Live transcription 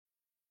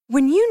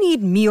When you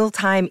need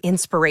mealtime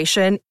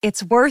inspiration,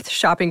 it's worth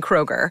shopping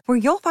Kroger, where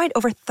you'll find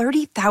over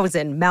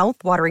 30,000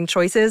 mouth-watering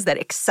choices that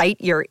excite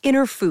your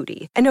inner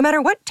foodie. And no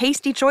matter what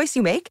tasty choice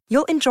you make,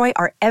 you'll enjoy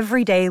our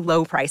everyday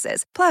low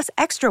prices, plus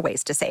extra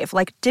ways to save,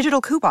 like digital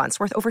coupons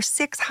worth over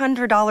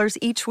 $600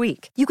 each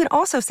week. You can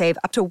also save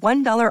up to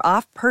 $1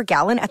 off per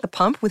gallon at the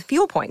pump with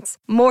fuel points.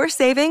 More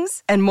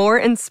savings and more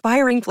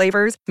inspiring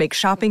flavors make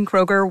shopping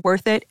Kroger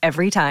worth it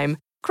every time.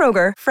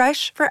 Kroger,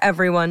 fresh for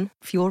everyone.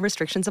 Fuel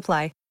restrictions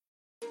apply.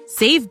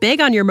 Save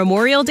big on your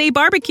Memorial Day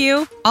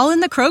barbecue, all in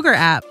the Kroger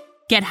app.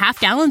 Get half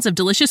gallons of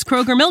delicious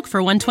Kroger milk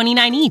for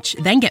 $1.29 each.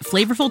 Then get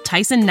flavorful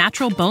Tyson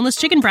natural boneless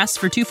chicken breasts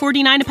for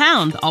 $2.49 a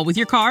pound, all with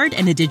your card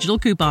and a digital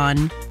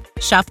coupon.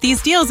 Shop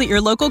these deals at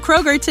your local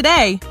Kroger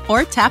today,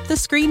 or tap the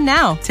screen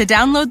now to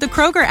download the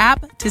Kroger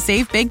app to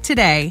save big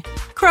today.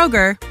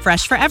 Kroger,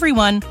 fresh for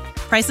everyone.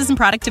 Prices and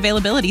product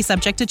availability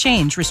subject to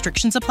change.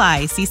 Restrictions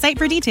apply. See site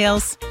for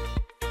details.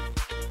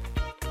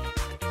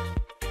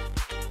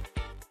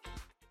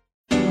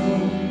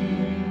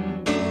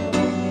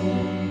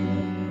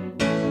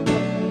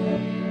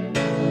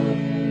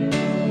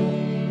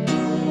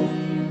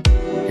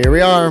 Here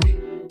we are,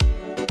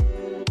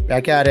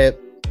 back at it,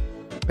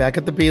 back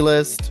at the B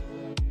list.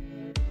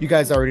 You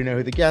guys already know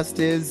who the guest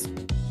is.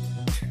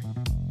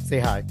 Say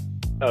hi.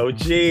 OG,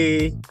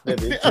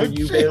 that is who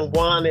you've been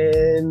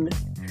wanting.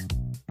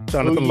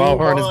 Jonathan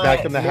Lawhorne is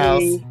back in the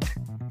house.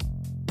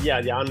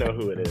 Yeah, y'all know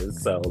who it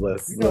is. So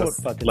let's do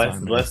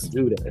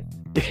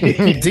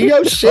that. Do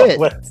your shit.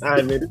 What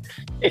time it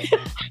is?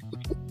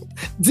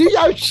 Do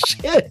your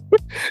shit.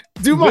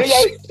 Do my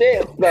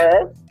shit,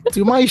 man.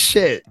 Do my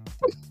shit.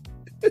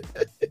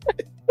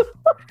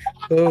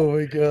 Oh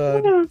my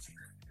god,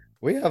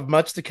 we have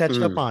much to catch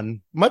up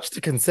on, much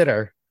to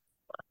consider.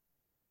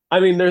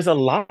 I mean, there's a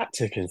lot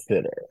to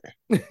consider.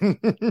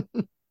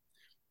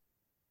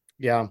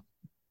 Yeah.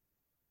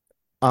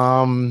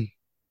 How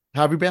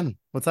have you been?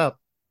 What's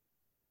up?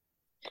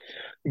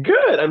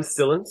 Good. I'm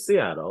still in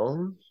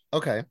Seattle.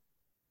 Okay.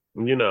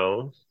 You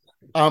know,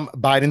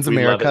 Biden's we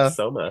America. love it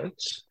so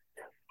much.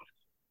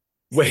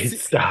 Wait,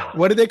 stop.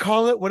 What do they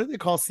call it? What do they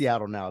call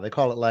Seattle now? They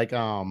call it like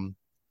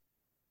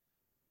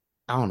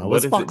I don't know. What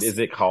is it? Is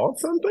it called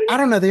something? I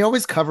don't know. They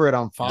always cover it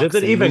on Fox. Does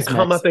it even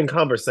come up in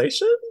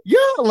conversation? Yeah,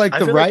 like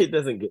the right it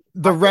doesn't get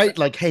the right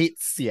like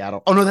hates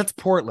Seattle. Oh no, that's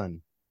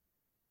Portland.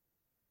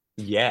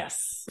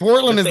 Yes,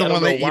 Portland is the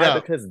one they eat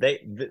up because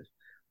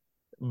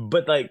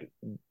but like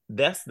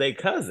that's their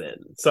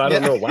cousin, so I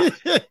don't know why.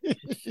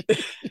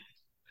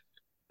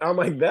 I'm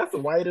like, that's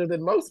whiter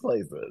than most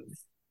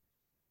places.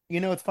 You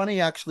know, it's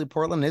funny actually.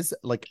 Portland is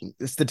like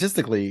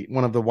statistically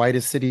one of the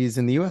whitest cities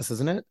in the U.S.,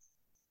 isn't it?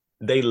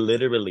 They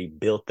literally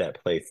built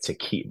that place to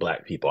keep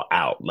Black people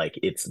out. Like,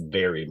 it's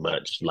very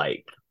much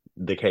like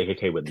the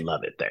KKK would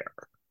love it there.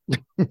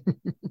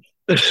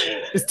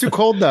 It's too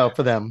cold though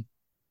for them.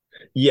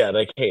 Yeah,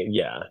 they can't.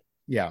 Yeah.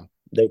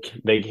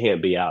 They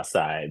can't be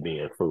outside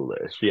being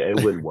foolish. Yeah,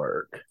 it wouldn't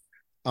work.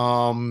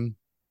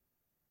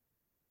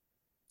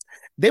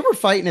 They were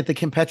fighting at the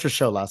Kim Petras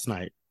show last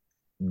night.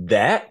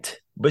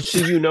 But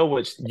you know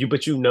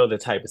the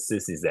type of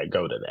sissies that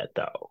go to that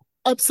though.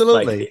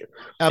 Absolutely. Like,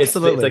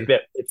 Absolutely. It's like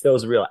that. It's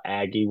those real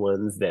Aggie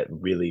ones that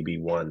really be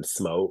one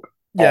smoke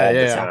all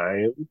the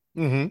time.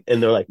 Mm-hmm.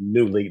 And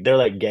they're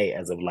like gay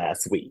as of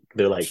last week.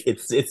 They're like,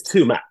 it's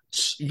too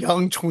much.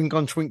 Young twink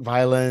on twink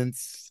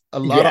violence, a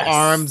lot of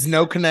arms,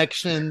 no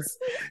connections,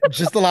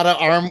 just a lot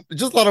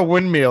of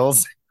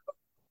windmills.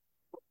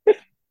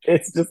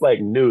 It's just like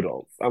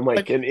noodles. I'm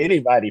like, can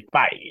anybody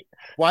fight?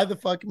 Why the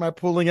fuck am I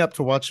pulling up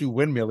to watch you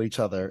windmill each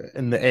other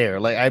in the air?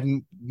 Like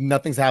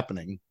nothing's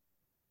happening.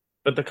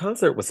 But the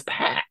concert was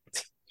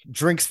packed.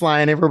 Drinks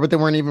flying everywhere, but they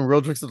weren't even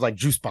real drinks. It was like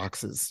juice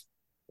boxes.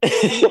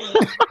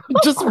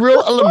 Just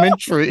real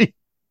elementary.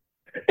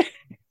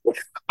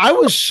 I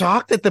was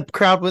shocked that the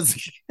crowd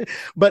was,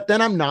 but then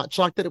I'm not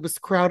shocked that it was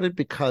crowded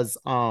because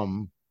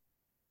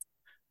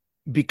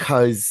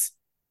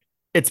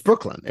it's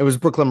Brooklyn. It was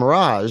Brooklyn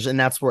Mirage, and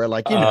that's where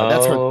that's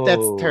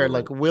her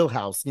like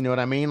wheelhouse. You know what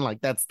I mean?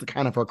 Like that's the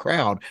kind of her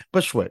crowd.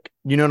 Bushwick.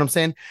 You know what I'm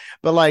saying?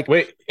 But like,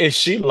 wait, is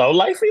she low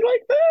lifey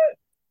like that?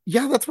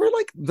 Yeah,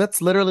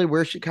 that's literally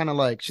where she kind of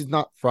like, she's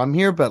not from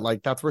here, but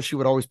like that's where she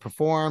would always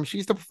perform. She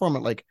used to perform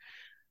at like,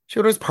 she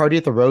would always party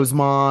at the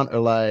Rosemont or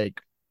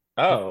like.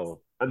 Oh,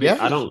 I mean,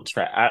 I don't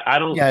track. I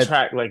don't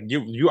track like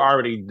you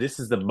already. This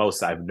is the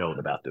most I've known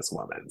about this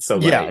woman. So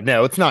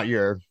no, it's not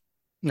your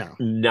nah,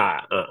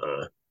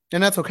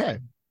 and that's okay.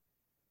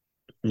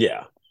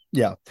 Yeah.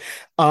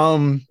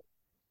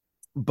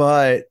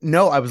 But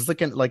no, I was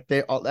looking like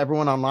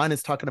everyone online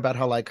is talking about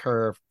how like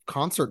her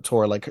concert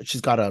tour, like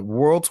she's got a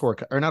world tour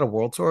or not a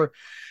world tour.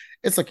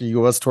 It's like a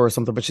US tour or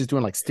something, but she's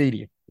doing like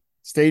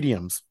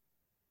stadiums.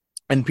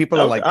 And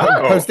people are like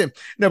posting.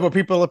 No, but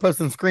people are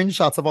posting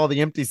screenshots of all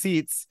the empty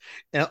seats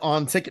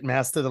on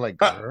Ticketmaster. They're like,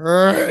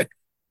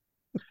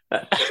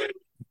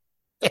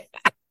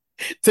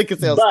 ticket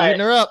sales eating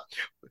her up.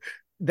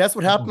 That's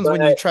what happens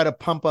when you try to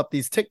pump up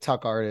these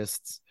TikTok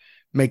artists,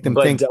 make them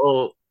think.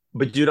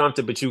 But you don't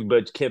have to.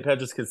 But Kim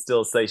Petras can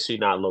still say she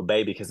not Lil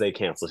Baby because they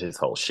canceled his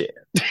whole shit.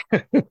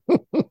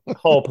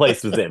 Whole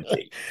place was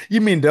empty.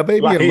 You mean the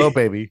baby or Like low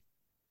baby?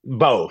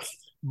 both.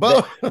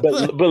 Both. But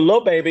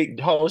Lil Baby,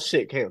 whole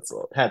shit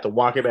canceled. Had to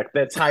walk it back.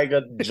 That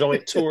Tiger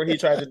joint tour he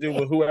tried to do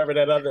with whoever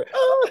that other.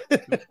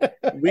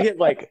 We have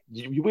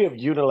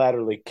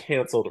unilaterally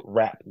canceled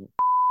rap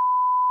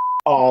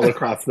all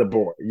across the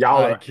board.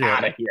 Y'all are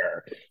out of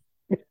here.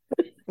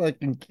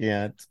 Fucking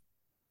can't.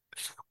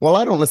 Well,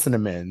 I don't listen to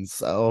men,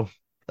 so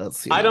let's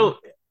see. I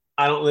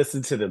don't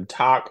listen to them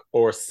talk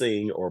or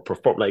sing or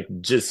perform. Like,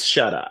 just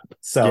shut up.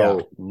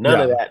 So none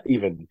of that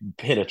even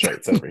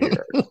penetrates over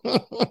here.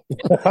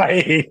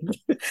 Like,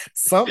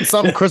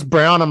 something Chris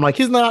Brown. I'm like,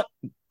 he's not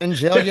in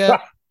jail yet.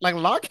 Like,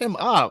 lock him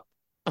up.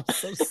 I'm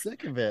so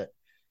sick of it.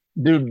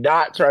 Do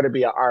not try to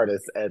be an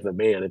artist as a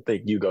man and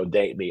think you go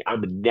date me.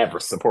 I'm never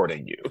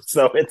supporting you.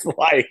 So it's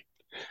like.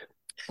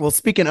 Well,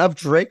 speaking of,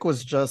 Drake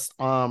was just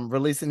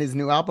releasing his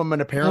new album,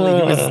 and apparently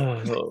he was. Oh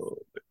my God!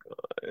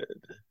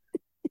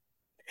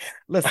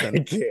 Listen, I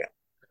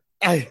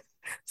can't.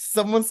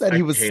 Someone said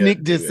he was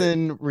sneak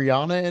dissing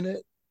Rihanna in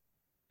it.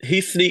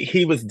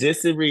 He was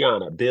dissing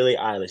Rihanna, Billie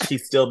Eilish.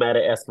 He's still mad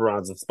at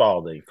Esperanza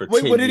Spalding for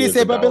 10 Wait, what did he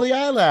say ago. about Billie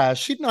Eilish?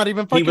 She's not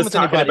even fucking with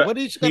anybody. What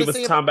did she He was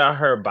talking about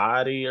her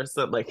body or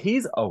something. Like,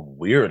 he's a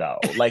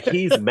weirdo. Like,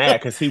 he's mad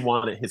because he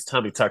wanted his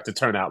tummy tuck to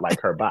turn out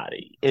like her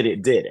body, and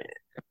it didn't.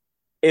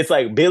 It's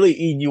like Billie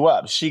eating you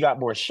up. She got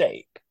more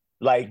shape.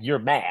 Like, you're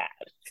mad.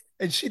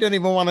 And she didn't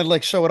even want to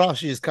like show it off.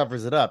 She just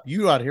covers it up.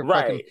 You out here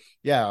fucking,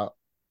 yeah.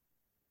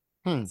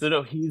 So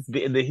no, he's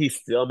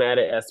still mad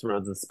at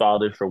Esperanza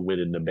Spalding for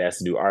winning the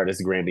Best New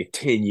Artist Grammy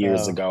 10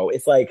 years ago.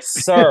 It's like,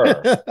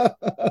 sir,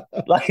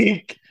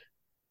 like,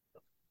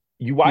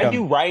 why are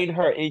you writing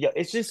her in your?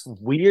 It's just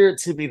weird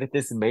to me that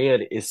this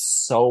man is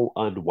so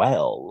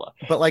unwell.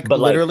 But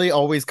literally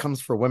always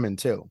comes for women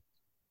too.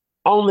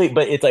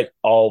 But it's like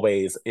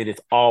always, it is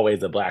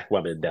always a black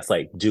woman that's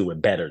like doing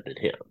better than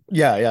him.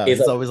 Yeah. It's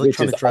like, always like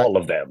trying to track all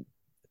of them.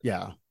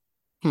 Yeah.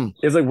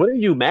 It's like, what are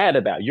you mad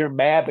about? You're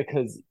mad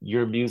because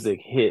your music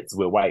hits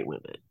with white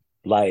women.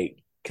 Like,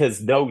 because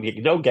no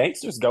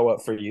gangsters go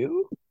up for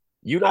you.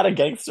 You're not a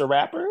gangster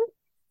rapper.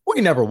 Well,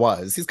 he never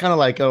was. He's kind of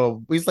like,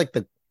 he's like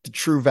the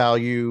true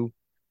value.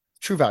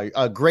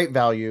 Great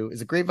value.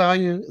 Is it great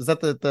value? Is that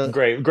the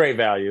great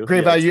value?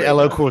 Great value.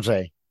 LL Cool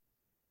J.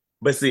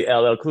 But see,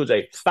 LL Cool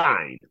J,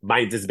 fine,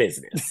 minds his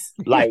business.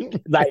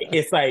 It's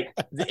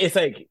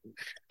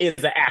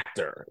an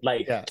actor.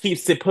 Like,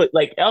 keeps it put.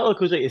 Like, LL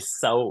Cool J is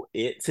so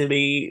it to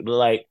me.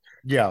 Like,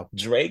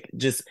 Drake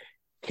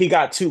he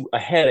got too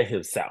ahead of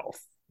himself.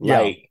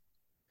 Like,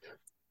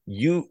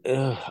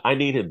 I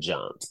need him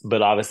jumped,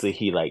 but obviously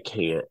he like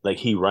can't. Like,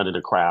 he running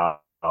the crowd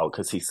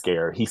because he's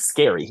scared. He's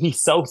scary.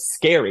 He's so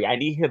scary. I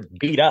need him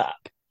beat up.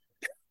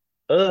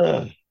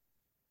 Ugh.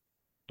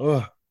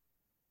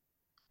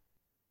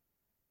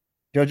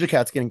 Doja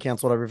Cat's getting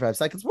canceled every 5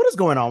 seconds. What is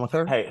going on with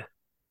her? Hey,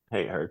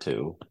 hate her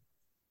too.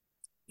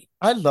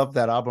 I love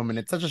that album, and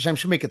it's such a shame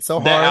she make it so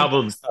hard. That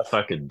album's a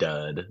fucking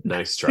dud.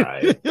 Nice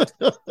try.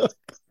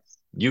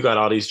 You got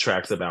all these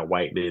tracks about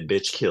white men,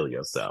 bitch, kill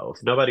yourself.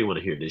 Nobody want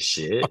to hear this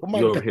shit.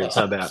 You over here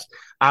talking about,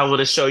 I want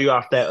to show you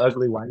off that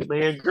ugly white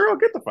man. Girl,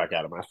 get the fuck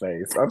out of my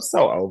face. I'm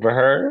so over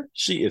her.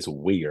 She is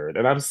weird.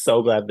 And I'm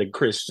so glad the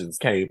Christians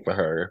came for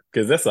her,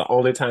 because that's the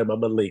only time I'm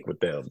going to link with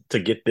them to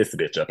get this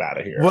bitch up out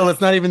of here. Well, it's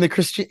not even the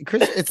Christian.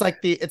 It's like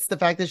it's the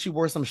fact that she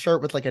wore some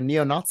shirt with like a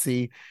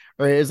neo-Nazi,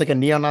 or it was like a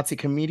neo-Nazi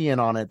comedian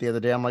on it the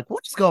other day. I'm like,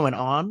 what's going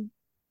on?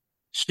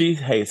 She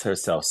hates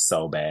herself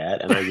so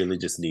bad, and I really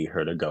just need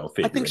her to go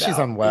figure it out. I think she's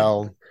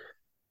unwell.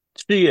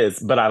 She is,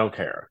 but I don't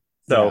care.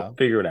 So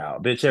figure it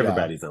out. Bitch,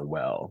 everybody's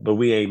unwell, but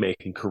we ain't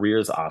making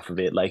careers off of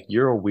it. Like,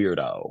 you're a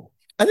weirdo.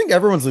 I think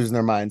everyone's losing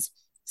their minds.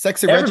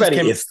 Sexy Red Everybody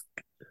is.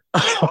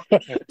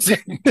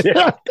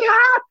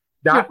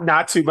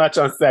 Not too much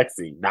on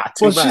Sexy. Not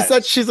too much. Well, she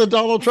said she's a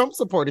Donald Trump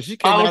supporter. She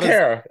came I don't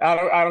care.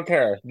 I don't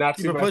care. Not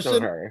too much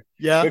on her.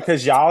 Yeah.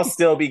 Because y'all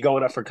still be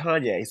going up for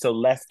Kanye. So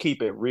let's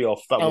keep it real.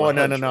 Oh,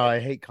 no. I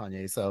hate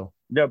Kanye. So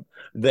no,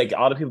 like,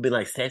 all the people be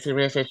like, Sexy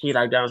Red said she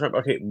like Donald Trump.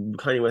 Okay,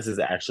 Kanye West is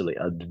actually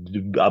a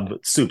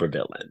super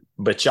villain.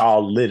 But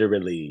y'all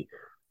literally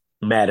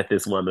mad at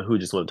this woman who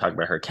just want to talk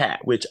about her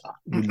cat, which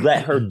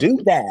let her do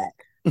that.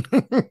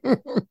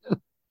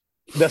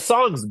 The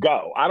songs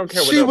go. I don't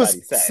care what nobody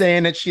says. She was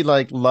saying that she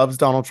like loves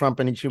Donald Trump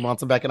and she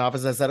wants him back in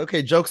office. I said,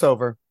 okay, joke's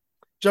over.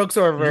 Joke's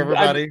over,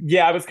 everybody.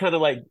 I was kind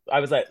of like,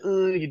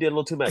 you did a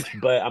little too much,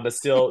 but I'm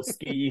still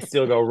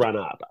still go run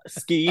up.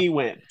 Ski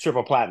went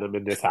triple platinum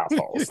in this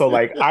household. So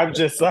like, I'm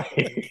just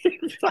like,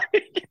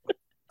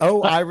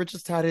 Ira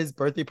just had his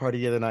birthday party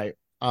the other night.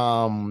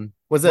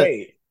 Was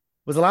it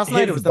last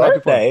night or was the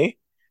birthday? Night before?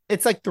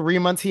 It's like 3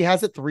 months. He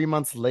has it 3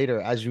 months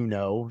later, as you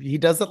know. He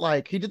does it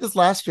like, he did this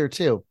last year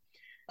too.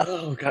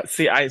 Oh God!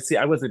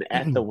 I wasn't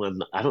at the one.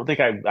 I don't think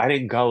I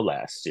didn't go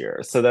last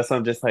year, so that's why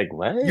I'm just like,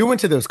 what? You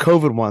went to those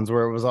COVID ones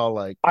where it was all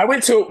like, I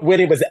went to when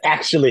it was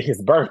actually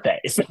his birthday,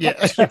 so yeah,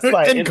 just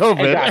like and and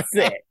COVID. got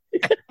sick,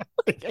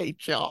 I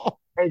hate y'all.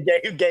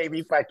 and gave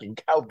me fucking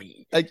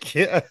COVID. I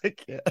can't. I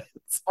can't.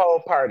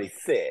 Whole party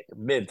sick,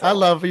 mental. I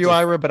love you, Just,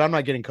 Ira, but I'm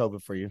not getting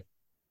COVID for you.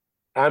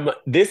 I'm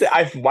this.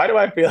 I Why do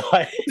I feel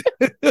like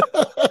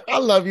I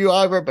love you,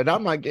 Ira, but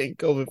I'm not getting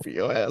COVID for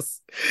your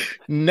ass.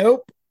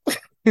 Nope.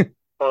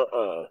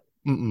 uh-uh.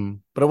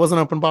 But it was an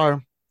open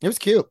bar. It was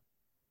cute.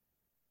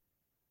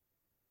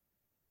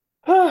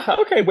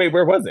 Okay, wait,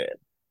 where was it?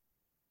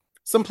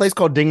 Some place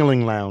called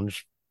Dingling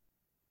Lounge.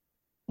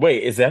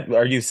 Wait,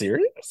 are you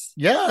serious?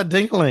 Yeah,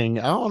 Dingling.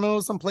 I don't know,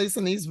 some place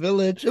in East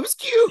Village. It was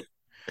cute.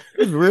 It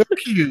was real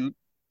cute.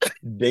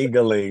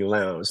 Dingaling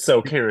Lounge.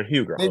 So Karen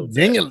Huger owns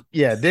it.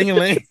 Yeah,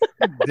 Dingling.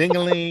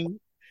 Dingling.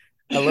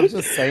 I love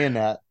just saying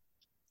that.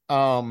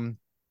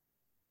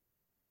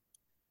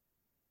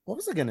 What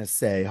was I gonna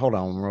say? Hold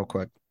on real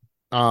quick.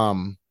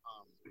 Um,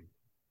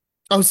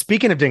 oh,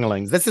 speaking of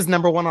dinglings, this is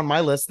number one on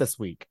my list this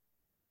week.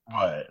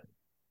 What?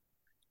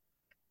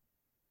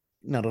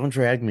 No, don't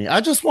drag me.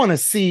 I just want to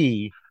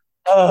see.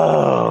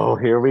 Oh,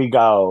 here we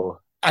go.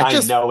 I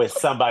just know it's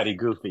somebody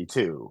goofy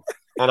too,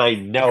 and I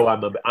know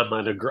I'm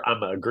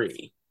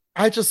agree.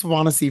 I just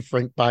want to see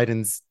Frank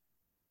Biden's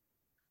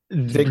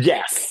dick.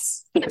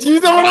 Yes. Do you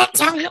know what I'm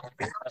talking about?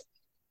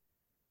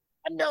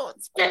 I know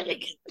it's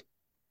big.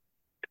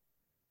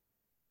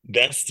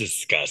 That's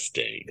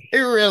disgusting. It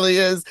really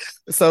is.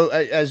 So,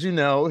 as you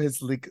know,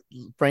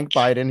 Frank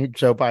Biden,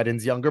 Joe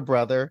Biden's younger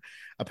brother,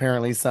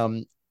 apparently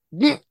some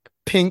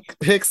pink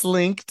pics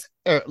leaked,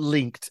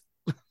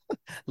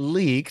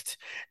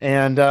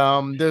 and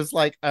there's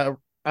like a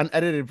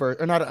unedited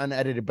version, or not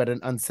unedited, but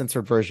an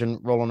uncensored version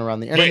rolling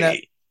around the internet.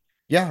 Wait,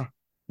 yeah.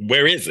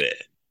 where is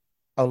it?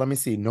 Oh, let me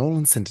see.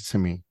 Nolan sent it to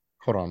me.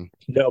 Hold on.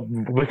 No,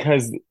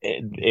 because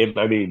I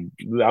mean,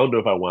 I don't know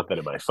if I want that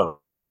in my phone.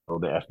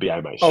 The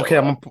FBI might show Okay,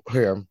 up. I'm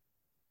here.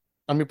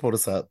 Let me pull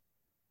this up.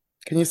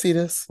 Can you see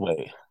this?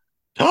 Wait.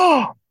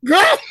 Oh,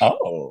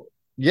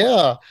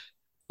 yeah.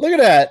 Look at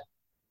that.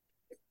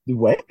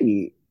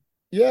 Wait.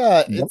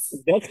 Yeah,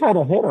 that's kind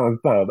of hit on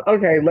some.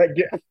 Okay,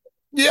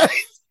 yeah.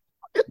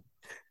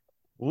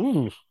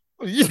 Ooh.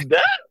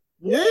 That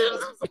Yeah.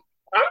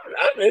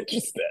 I'm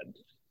interested.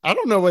 I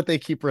don't know what they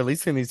keep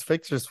releasing these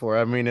pictures for.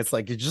 I mean, it's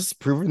like you're just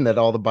proving that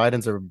all the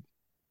Bidens are,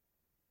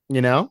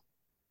 you know.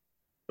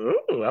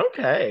 Ooh,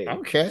 okay.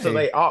 Okay. So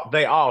they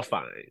all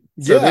fine.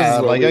 So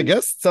yeah, I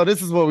guess so.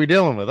 This is what we're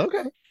dealing with.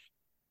 Okay.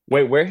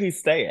 Wait, where he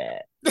stay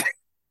at?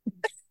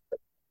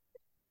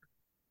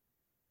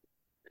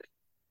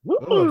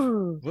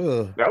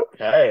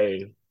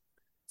 Okay.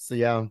 So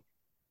yeah.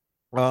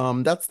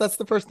 That's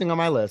the first thing on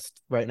my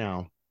list right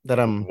now that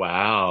I'm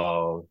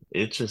Wow.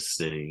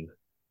 Interesting.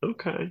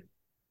 Okay.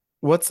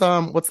 What's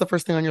the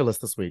first thing on your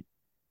list this week?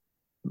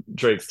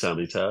 Drake's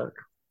tummy tuck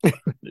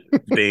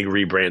being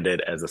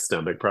rebranded as a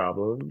stomach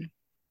problem.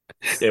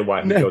 And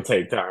why he go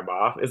take time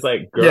off? It's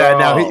like, girl. Yeah,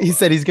 now he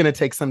said he's going to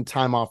take some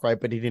time off, right?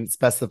 But he didn't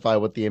specify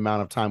what the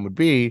amount of time would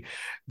be.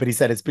 But he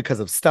said it's because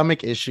of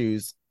stomach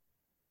issues.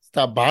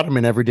 Stop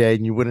bottoming every day,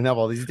 and you wouldn't have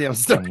all these damn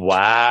stomach.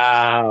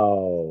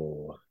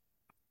 Wow.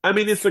 I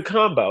mean, it's a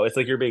combo. It's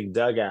like you're being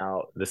dug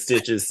out. The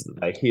stitches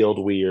like healed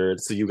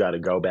weird, so you got to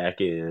go back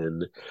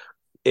in.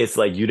 It's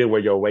like you didn't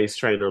wear your waist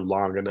trainer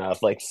long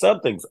enough. Like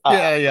something's up.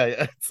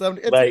 Yeah.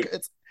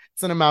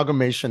 It's an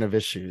amalgamation of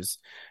issues.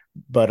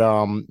 But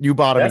you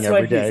bottoming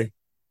every day.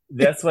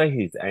 That's why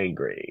he's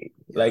angry.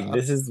 Yeah. Like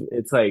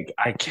it's like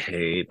I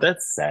can't.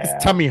 That's sad.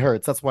 His tummy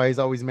hurts. That's why he's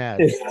always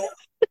mad.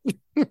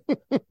 You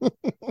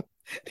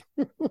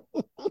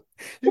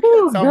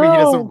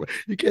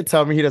can't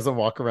tell me he doesn't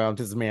walk around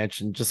his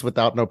mansion just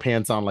without no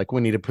pants on, like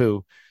Winnie the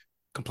Pooh,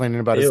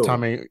 complaining about his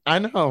tummy. I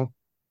know.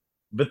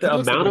 But the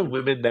amount of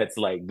women that's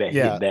like that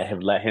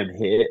have let him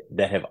hit,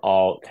 that have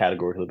all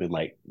categorically been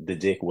like the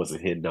dick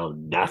wasn't hitting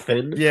on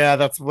nothing. Yeah,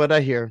 that's what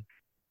I hear.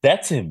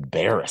 That's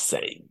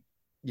embarrassing.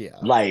 Yeah.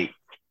 Like,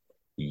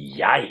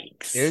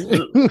 yikes.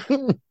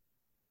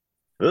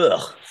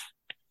 Ugh.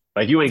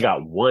 Like you ain't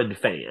got one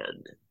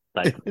fan.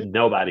 Like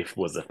nobody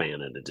was a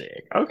fan of the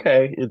dick.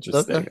 Okay,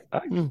 interesting.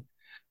 Okay.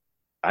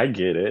 I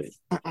get it.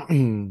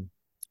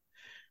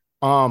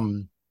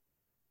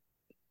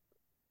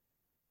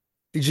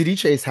 The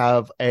GDJs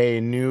have a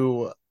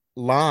new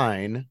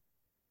line,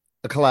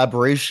 a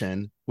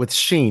collaboration with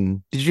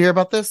Shein. Did you hear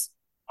about this?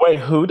 Wait,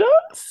 who does?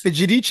 The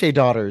GDJ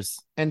daughters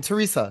and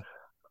Teresa.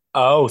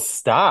 Oh,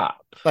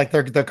 stop. Like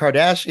they're the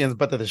Kardashians,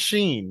 but they're the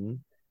Shein.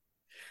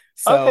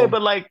 So, okay,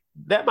 but like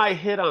that might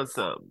hit on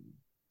some.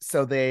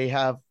 So they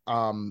have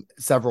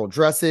several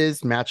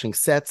dresses, matching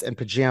sets, and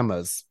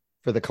pajamas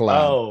for the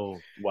collab. Oh,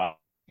 wow.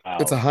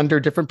 It's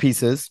 100 different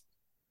pieces.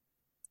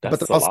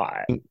 That's a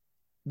lot.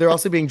 They're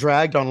also being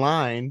dragged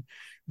online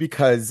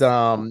because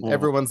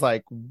everyone's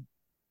like,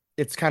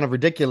 it's kind of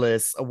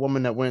ridiculous. A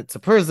woman that went to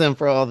prison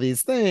for all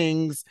these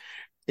things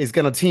is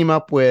going to team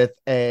up with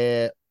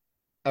a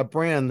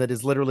brand that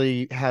is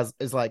literally has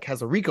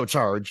a RICO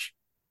charge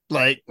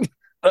Like,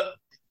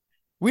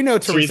 we know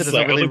Teresa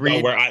doesn't really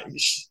read.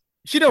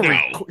 She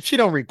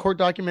don't read court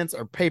documents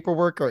or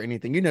paperwork or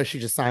anything. You know, she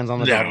just signs on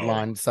the dotted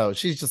line. So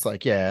she's just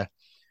like, yeah.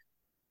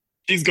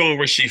 She's going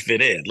where she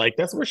fit in. Like,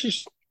 that's where she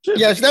should be.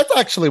 That's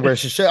actually where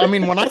she should. I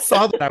mean, when I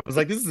saw that, I was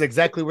like, this is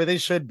exactly where they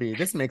should be.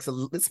 This makes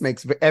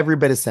every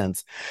bit of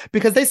sense.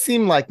 Because they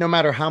seem like no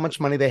matter how much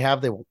money they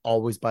have, they will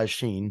always buy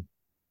Shein.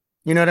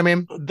 You know what I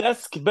mean?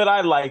 But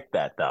I like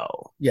that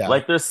though. Yeah.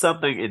 Like there's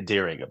something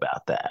endearing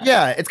about that.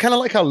 Yeah. It's kind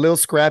of like how Lil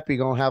Scrappy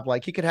gonna have,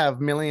 like, he could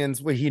have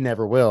millions, well, he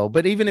never will.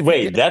 But even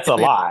if that's a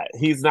lie.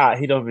 He don't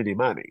have any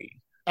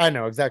money. I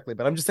know, exactly.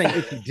 But I'm just saying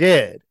if he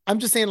did, I'm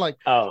just saying like,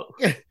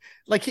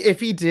 like if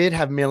he did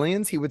have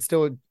millions, he would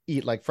still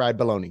eat like fried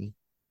bologna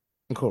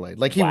and Kool-Aid.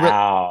 Like he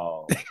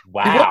wow.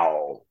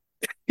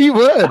 He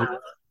would.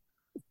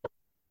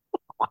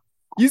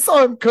 You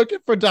saw him cook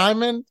it for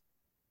Diamond?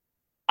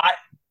 I'm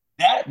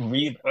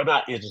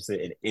not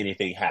interested in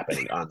anything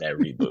happening on that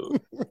reboot.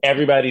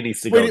 Everybody needs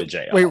to go to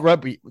jail. Wait,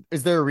 Rubby,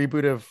 is there a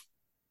reboot of?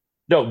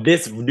 No,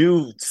 this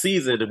new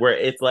season where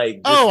it's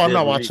like. I'm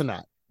not watching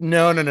that.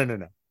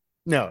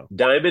 No.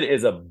 Diamond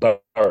is a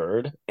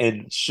bird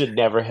and should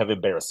never have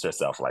embarrassed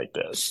herself like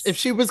this. If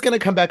she was going to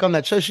come back on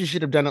that show, she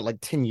should have done it like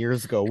 10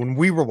 years ago when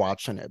we were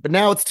watching it. But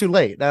now it's too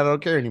late. I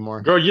don't care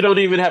anymore. Girl, you don't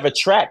even have a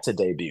track to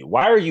debut.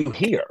 Why are you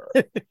here?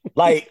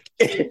 Like,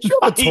 you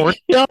have a tour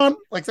down,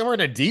 like somewhere in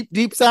the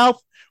deep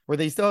south where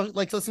they still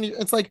like listen to you.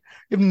 It's like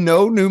you have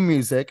no new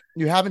music.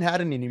 You haven't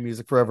had any new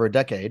music for over a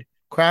decade.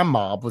 Crime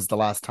Mob was the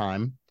last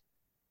time.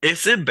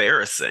 It's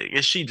embarrassing.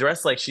 And she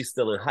dressed like she's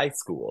still in high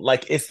school.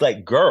 Like, it's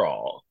like,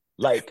 girl.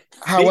 Like,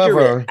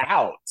 figure it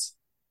out.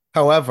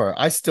 However,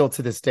 I still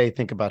to this day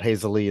think about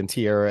Hazel Lee and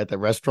Tierra at the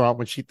restaurant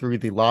when she threw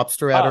the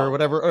lobster at her or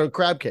whatever, or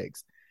crab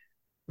cakes.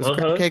 Was it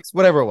crab cakes?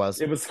 Whatever it was.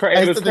 It was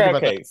crab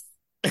cakes.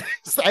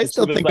 I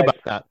still think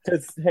about that.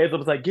 Because Hazel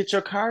was like, get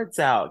your cards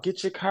out.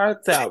 Get your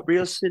cards out.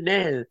 Real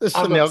Chanel. The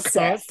Chanel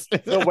cards.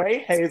 The way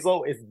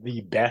Hazel is the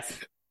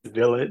best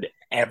villain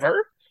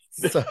ever.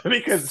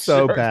 Because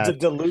bad. The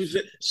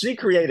delusion. She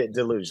created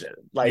delusion.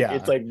 Like,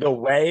 it's like the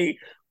way...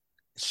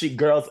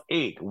 Girls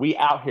Inc. We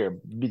out here,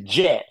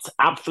 jets.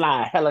 I'm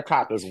flying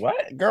helicopters.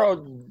 What,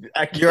 girl?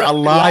 You're a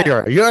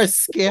liar. You're a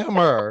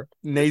scammer.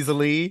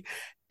 Nasally.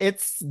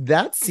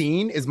 That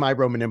scene is my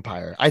Roman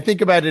Empire. I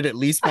think about it at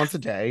least once a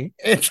day.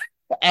 It's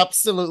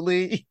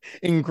absolutely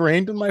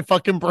ingrained in my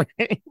fucking brain.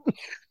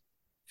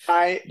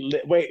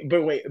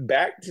 Wait.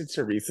 Back to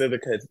Teresa,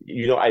 because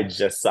I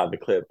just saw the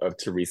clip of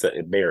Teresa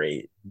and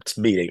Mary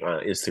meeting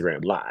on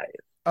Instagram Live.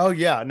 Oh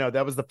yeah, no,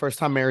 that was the first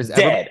time Mary's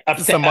dead.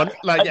 Ever someone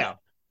like yeah.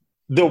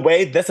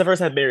 That's the first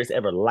time Mary's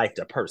ever liked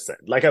a person.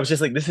 Like, I was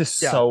just like, this is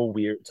so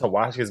weird to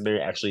watch because Mary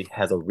actually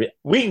has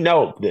we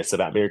know this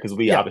about Mary because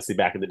we obviously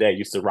back in the day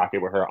used to rock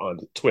it with her on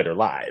Twitter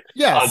Live.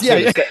 Yes,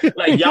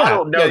 Like, y'all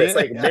don't know this.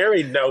 Like,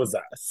 Mary knows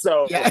us.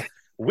 So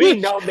we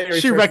know Mary.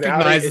 She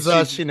recognizes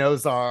us. She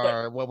knows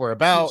what we're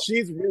about.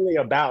 She's really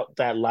about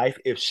that life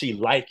if she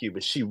like you,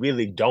 but she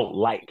really don't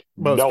like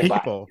most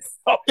people.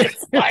 So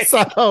it's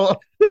like,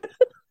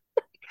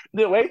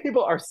 the way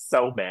people are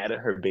so mad at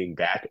her being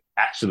back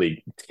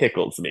actually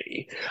tickles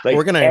me. Like,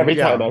 every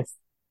time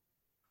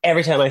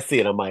I see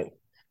it, I'm like,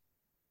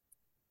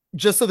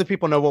 just so that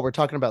people know what we're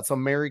talking about. So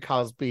Mary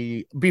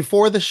Cosby,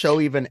 before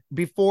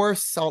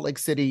Salt Lake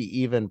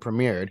City even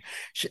premiered,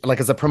 like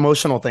as a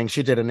promotional thing,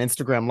 she did an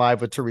Instagram Live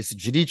with Teresa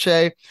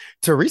Giudice.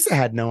 Teresa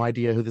had no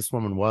idea who this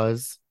woman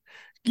was.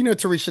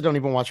 Teresa don't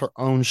even watch her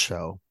own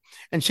show.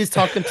 And she's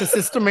talking to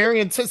Sister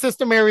Mary, and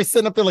Sister Mary's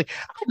sitting up there like,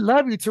 I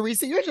love you,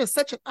 Teresa. You're just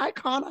such an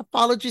icon. I've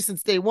followed you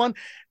since day one.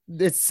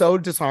 It's so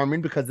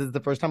disarming because this is the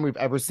first time we've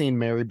ever seen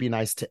Mary be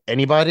nice to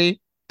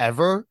anybody,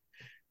 ever.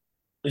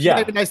 She's not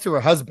even nice to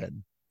her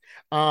husband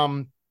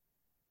or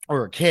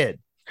her kid.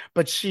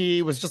 But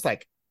she was just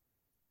like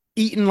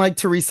eating like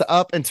Teresa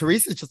up. And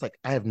Teresa's just like,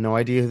 I have no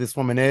idea who this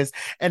woman is.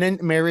 And then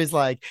Mary's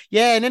like,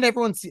 yeah. And then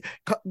everyone's,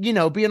 being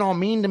all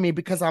mean to me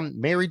because I'm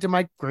married to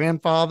my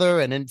grandfather.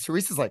 And then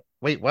Teresa's like,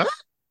 wait, what?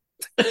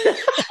 You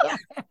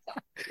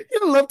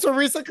love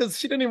Teresa because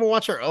she didn't even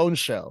watch her own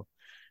show.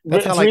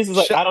 Teresa's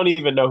like, I don't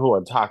even know who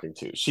I'm talking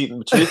to.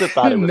 Teresa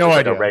thought it was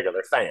like a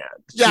regular fan.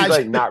 She's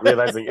like not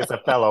realizing it's a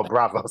fellow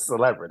Bravo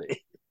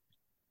celebrity.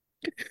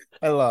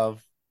 I love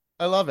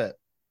it.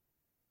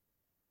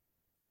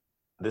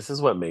 This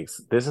is why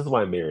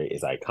Mary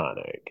is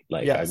iconic.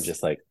 Like, yes. I'm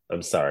just like,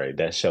 I'm sorry,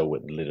 that show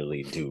would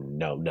literally do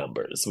no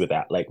numbers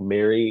without like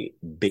Mary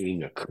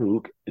being a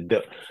kook.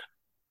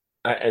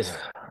 There's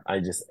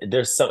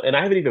so, and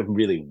I haven't even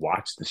really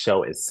watched the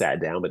show and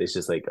sat down, but it's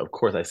just like, of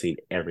course I've seen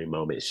every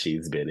moment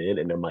she's been in,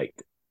 and I'm like,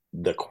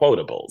 the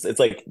quotables. It's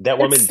like that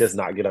woman does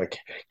not get on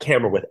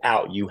camera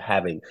without you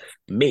having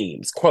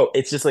memes.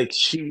 It's just like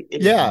she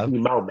is the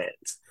moment.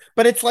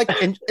 But it's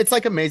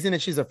like amazing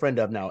that she's a friend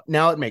of now.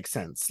 Now it makes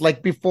sense.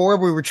 Like before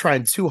we were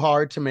trying too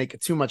hard to make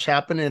too much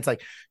happen. And it's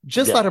like,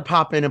 just let her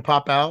pop in and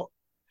pop out,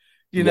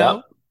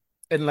 know,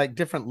 and like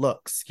different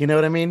looks. You know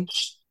what I mean?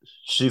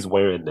 She's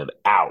wearing them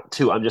out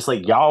too. I'm just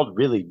like, y'all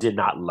really did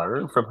not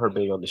learn from her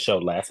being on the show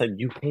last time.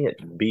 You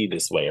can't be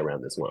this way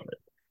around this woman.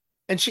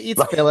 And she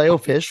eats filet o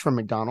fish from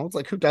McDonald's.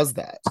 Like, who does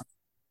that?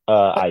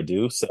 I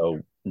do, so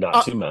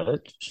not too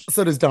much.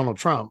 So does Donald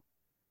Trump.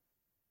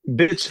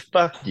 Bitch,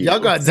 fuck you. Y'all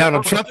got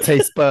Donald Trump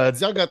taste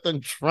buds. Y'all got them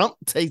Trump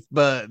taste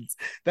buds.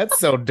 That's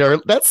so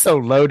dirt. That's so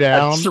low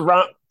down.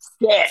 Trump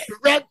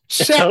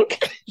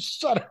check.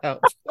 Shut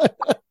up.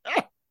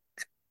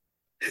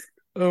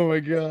 Oh my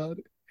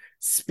God.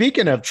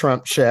 Speaking of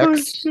Trump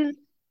checks, this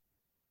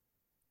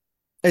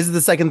is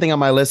the second thing on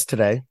my list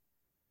today.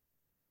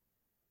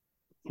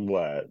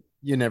 What?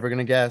 You're never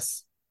gonna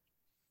guess.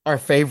 Our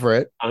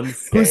favorite. I'm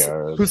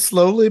scared. Who's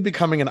slowly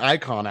becoming an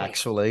icon,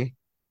 actually.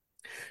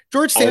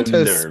 George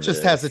Santos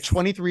just has a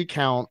 23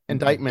 count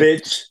indictment.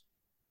 Bitch.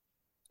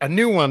 A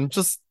new one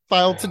just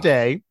filed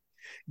today.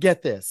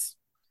 Get this.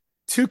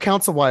 2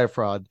 counts of wire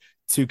fraud,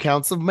 2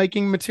 counts of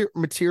making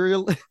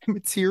materially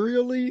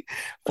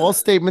false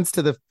statements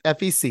to the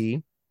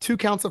FEC, 2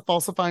 counts of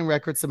falsifying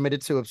records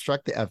submitted to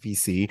obstruct the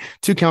FEC,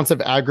 2 counts of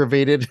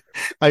aggravated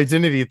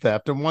identity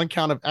theft, and 1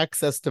 count of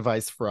excess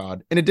device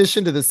fraud. In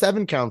addition to the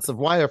 7 counts of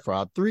wire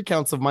fraud, 3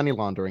 counts of money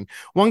laundering,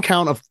 1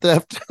 count of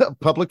theft of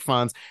public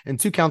funds, and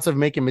 2 counts of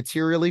making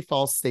materially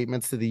false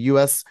statements to the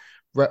U.S.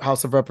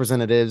 House of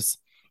Representatives.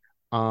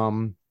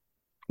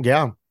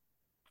 Yeah,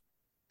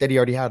 that he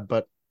already had,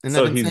 but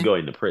so he's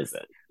going to prison.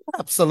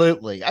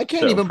 Absolutely. I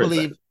can't even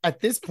believe at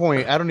this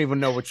point. I don't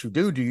even know what you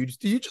do. Do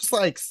you just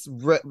like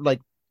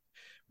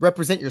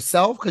represent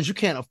yourself because you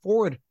can't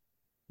afford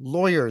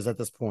lawyers at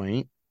this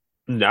point?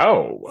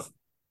 No,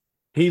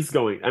 he's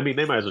going. I mean,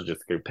 they might as well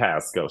just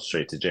go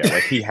straight to jail.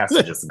 Like he has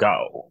to just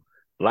go.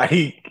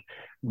 Like,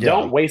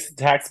 don't waste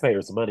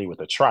taxpayers' money with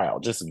a trial.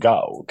 Just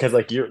go, because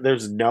like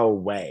there's no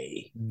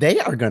way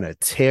they are gonna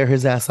tear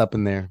his ass up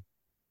in there.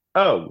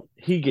 Oh,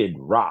 he get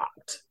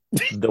rocked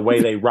the way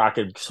they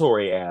rocking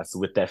Tory ass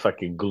with that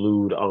fucking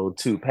glued on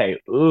toupee.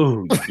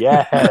 Ooh,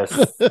 yes.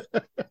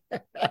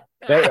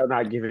 They are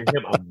not giving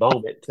him a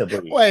moment to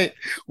breathe. Wait,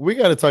 we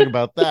got to talk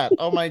about that.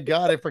 Oh my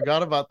God, I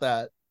forgot about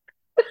that.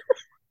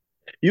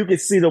 You can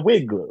see the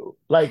wig glue.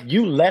 Like,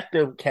 you let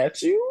them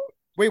catch you?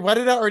 Wait, why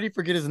did I already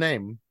forget his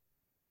name?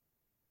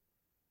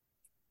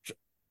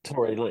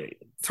 Tory Lanez.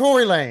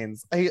 Tory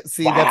Lanez.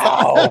 See,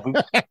 wow.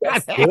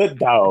 That's good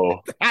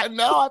though. I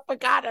know, I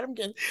forgot it. I'm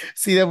getting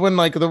see that when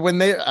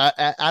they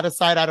out of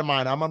sight, out of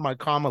mind. I'm on my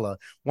Kamala.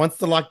 Once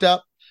they're locked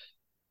up,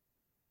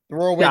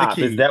 throw away the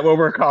key. Is that what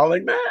we're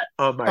calling that?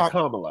 On my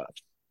Kamala.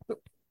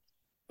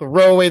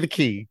 Throw away the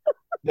key.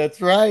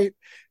 That's right.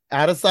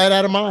 Out of sight,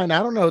 out of mind.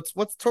 I don't know.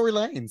 What's Tory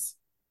Lanez?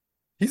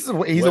 He's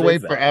away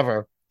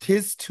forever.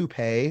 His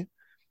toupee.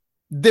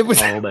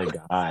 Oh my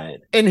God.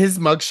 And his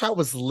mugshot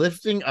was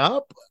lifting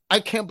up.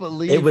 I can't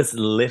believe it was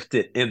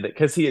lifted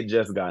because he had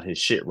just got his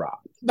shit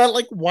rocked. But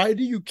like, why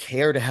do you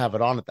care to have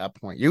it on at that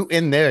point? You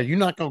in there, you're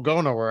not gonna go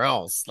nowhere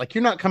else. Like,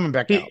 you're not coming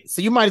back out.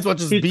 So you might as well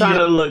just be trying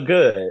to look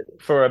good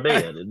for a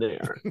man in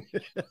there.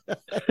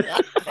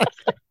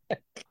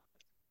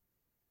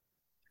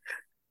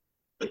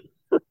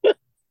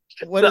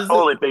 What is the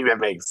only thing that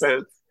makes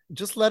sense?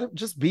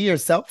 Just be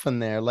yourself in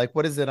there. Like,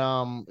 what is it?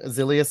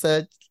 Azealia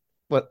said,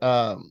 what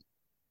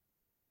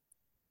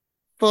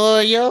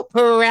for your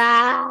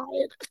pride.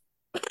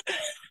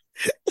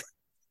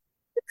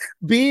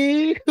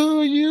 Be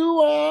who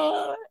you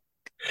are.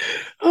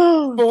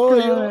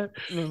 Oh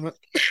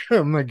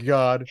my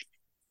God.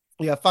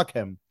 Yeah, fuck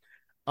him.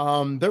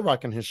 They're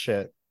rocking his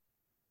shit.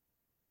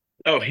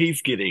 Oh,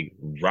 he's getting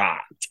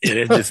rocked. And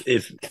it's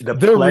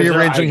they're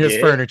rearranging his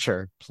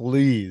furniture.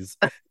 Please.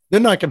 They're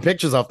knocking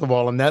pictures off the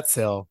wall in that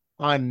cell.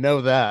 I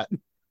know that.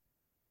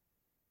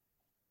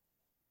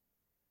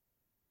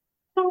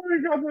 Oh my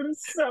God, that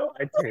is so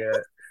I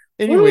can't.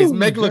 Anyways,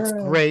 Meg looks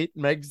great.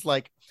 Meg's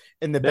like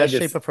in the best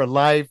shape of her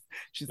life.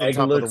 She's on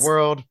top of the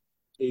world.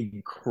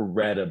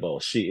 Incredible.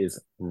 She is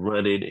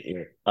running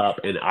it up,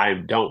 and I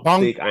don't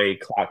think I ain't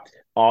clocked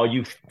all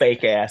you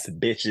fake ass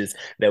bitches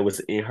that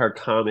was in her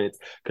comments,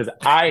 because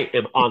I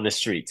am on the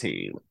street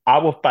team. I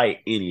will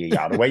fight any of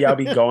y'all. The way y'all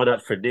be going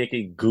up for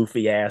Nikki,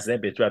 goofy ass,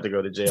 that bitch about to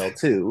go to jail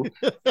too.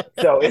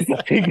 So it's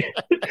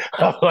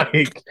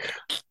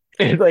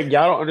like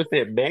y'all don't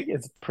understand. Meg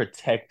is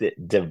protected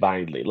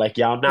divinely. Like,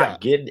 y'all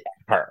not getting at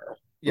her.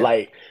 Yeah.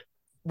 Like,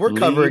 we're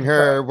covering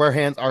her.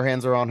 Our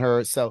hands are on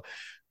her. So,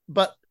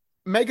 but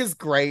Meg is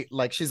great.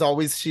 Like, she's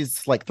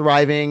like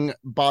thriving.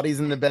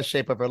 Body's in the best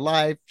shape of her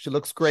life. She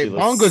looks great.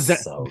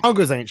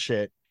 Bongos ain't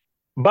shit.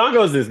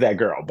 Bongos is that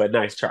girl, but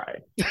nice try.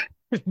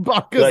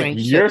 Bongos ain't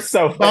shit. You're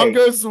so fake.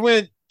 Bongos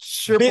went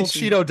triple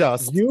Cheeto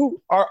dust.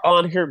 You are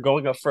on here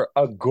going up for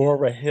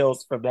Agora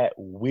Hills from that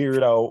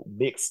weirdo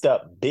mixed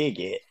up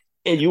bigot.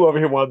 And you over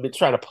here want to be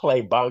trying to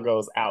play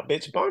Bongos out.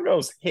 Bitch,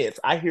 Bongos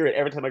hits. I hear it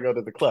every time I go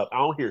to the club. I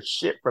don't hear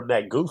shit from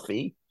that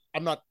goofy.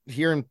 I'm not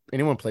hearing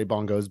anyone play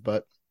Bongos,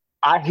 but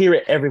I hear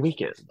it every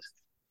weekend.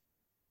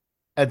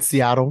 At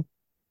Seattle?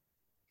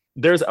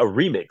 There's a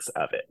remix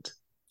of it.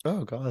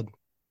 Oh, God.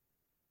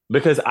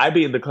 Because I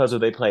be in the clubs where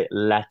they play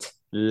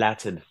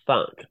Latin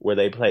funk, where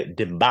they play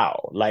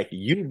Dimbao. Like,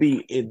 you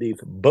be in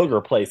these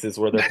booger places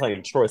where they're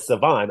playing Troye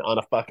Sivan on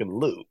a fucking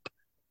loop.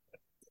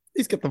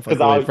 Please get the fuck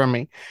away from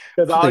me.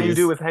 Because all you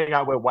do Please. is hang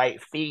out with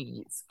white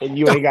feet and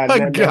you Oh ain't got my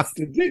nothing God. else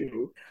to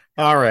do.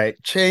 All right.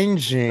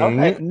 Okay,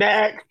 Changing.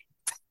 next.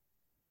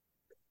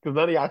 Because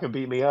none of y'all can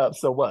beat me up.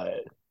 So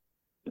what?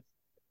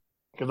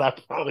 Because I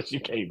promise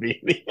you can't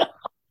beat me up.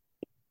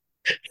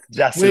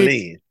 Wait,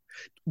 Jocelyn.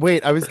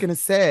 wait. I was gonna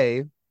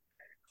say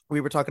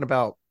we were talking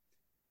about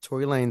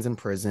Tory Lane's in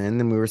prison,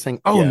 and we were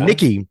saying, oh, Yeah.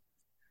 Nikki.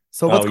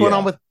 So what's Oh, going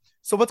on yeah. with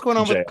what's going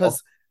on with Jail.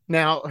 because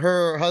now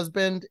her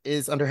husband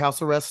is under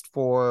house arrest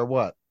for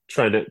what?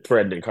 Trying to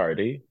threaten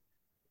Cardi.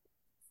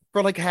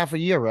 For like half a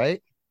year,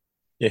 right?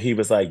 Yeah, he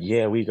was like,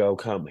 yeah, we go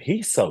come.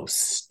 He's so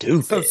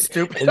So stupid.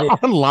 stupid And then,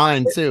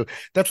 online too.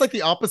 That's like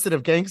the opposite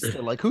of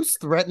gangster. Like who's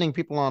threatening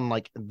people on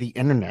like the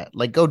internet?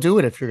 Like go do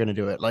it if you're gonna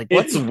do it. Like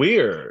what? it's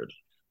weird.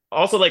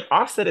 Also, like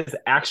Offset is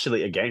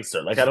actually a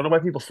gangster. Like I don't know why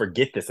people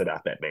forget this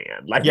about that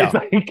man. Like it's Yeah,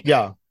 like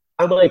yeah.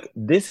 I'm like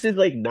this is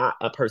like not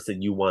a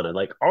person you want to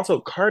like. Also,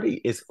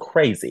 Cardi is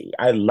crazy.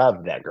 I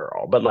love that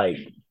girl, but like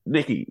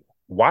Nikki,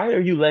 why are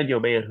you letting your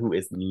man who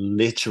is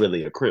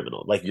literally a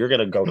criminal? Like you're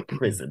gonna go to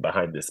prison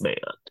behind this man.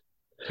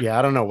 Yeah,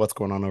 I don't know what's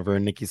going on over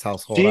in Nikki's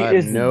household. She I have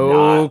is no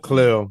not.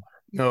 clue.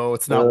 No,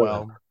 it's not Ugh.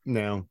 well.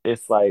 No.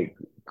 It's like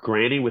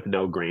Granny with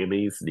no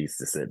Grammys needs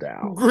to sit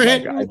down.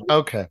 Like I. Granny.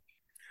 Okay.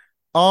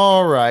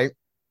 All right.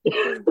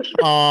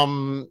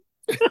 Um,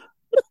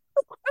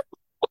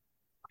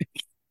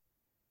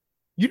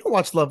 you don't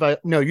watch Love.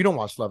 No, you don't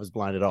watch Love Is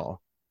Blind at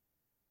all.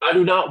 I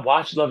do not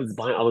watch Love Is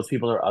Blind. All those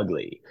people are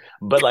ugly.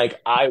 But like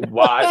I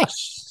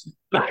watch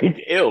like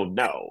ew,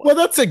 no. Well,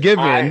 that's a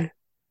given.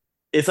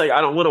 It's like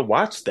I don't want to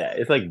watch that.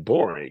 It's like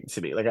boring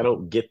to me. Like I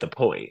don't get the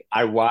point.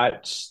 I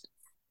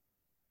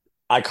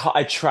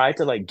tried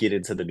to like get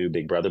into the new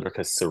Big Brother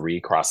because Sari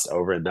crossed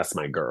over and that's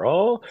my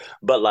girl.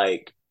 But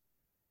like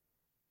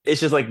it's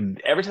just like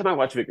every time I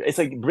watch it's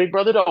like Big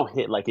Brother don't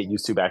hit like it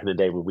used to back in the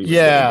day when we was gonna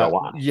Yeah, go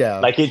on. yeah.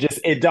 Like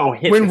it don't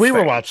hit When the we were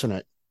same. watching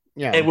it,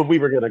 yeah, And when we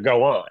were gonna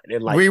go on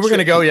and like we were gonna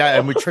trick go, people. yeah,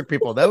 and we trick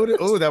people. That would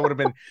have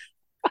been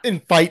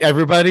and fight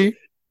everybody,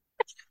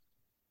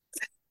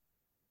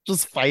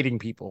 just fighting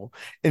people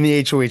in the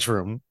HOH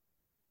room.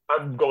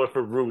 I'm going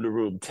from room to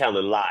room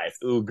telling lies.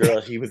 Ooh, girl,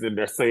 he was in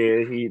there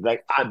saying he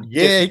like I'm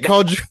Yeah, this.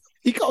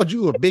 he called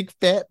you a big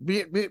fat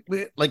bit.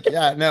 Like,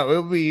 yeah, no,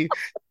 it would be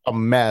a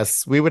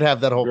mess. We would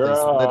have that whole place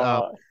lit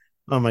up. Girl,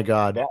 Oh my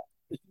God.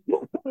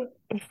 that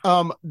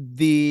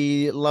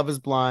The Love Is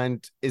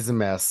Blind is a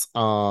mess.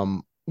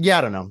 Yeah,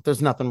 I don't know.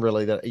 There's nothing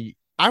really that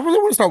I really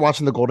want to start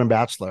watching The Golden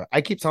Bachelor.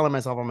 I keep telling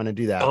myself I'm going to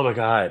do that. oh my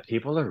god,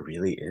 people are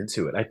really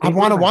into it. I I think want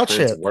one to of my watch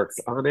friends it. works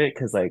on it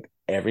because like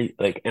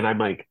and I'm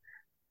like,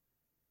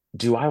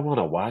 do I want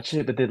to watch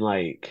it? But then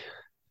like,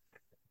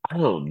 I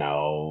don't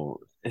know.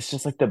 It's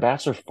just like the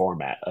Bachelor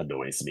format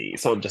annoys me.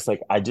 So I'm just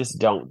like, I just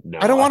don't know.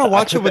 I don't want to I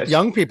watch it put with that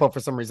young people for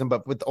some reason,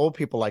 but with old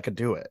people, I could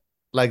do it.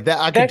 Like that,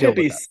 I could that deal could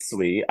with be that.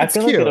 sweet. I It's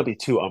feel like it'll cute. be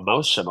too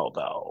emotional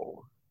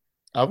though.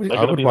 I would, Like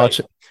I it'll would be watch like,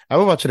 it. I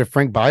would watch it if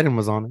Frank Biden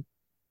was on it.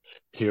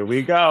 here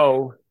we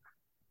go.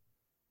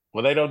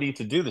 Well, they don't need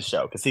to do the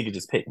show because he could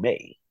just pick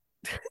me.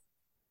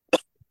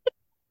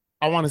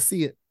 I want to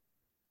see it.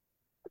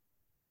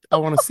 I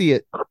want to see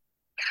it.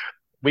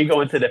 We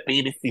go into the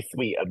fantasy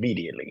suite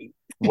immediately.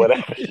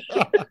 Whatever.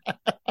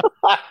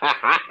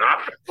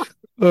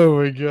 Oh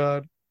my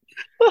God.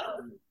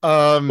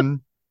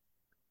 Um.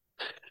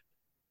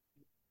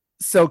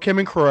 So Kim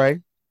and Croy.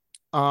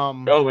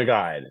 Oh my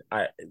God.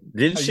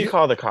 Didn't she You,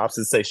 call the cops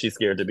and say she's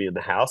scared to be in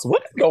the house?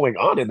 What is going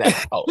on in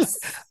that house?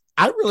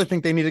 I really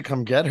think they need to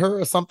come get her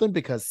or something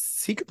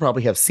because he could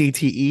probably have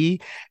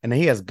CTE and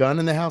he has gun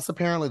in the house.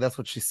 Apparently, that's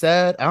what she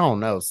said. I don't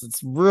know. So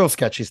it's real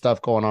sketchy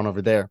stuff going on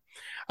over there.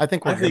 I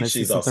think we're I going think to see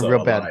she's something also real a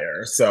bad.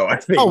 liar. So I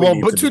think Oh, we well,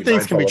 need but to two be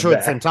things can mindful be of true at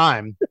the same that.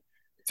 time.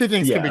 Two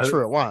things can be Yeah.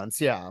 true at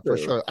once. Yeah, for True.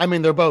 sure. I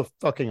mean, they're both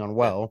fucking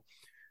unwell.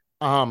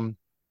 Um,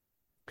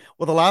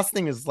 well, the last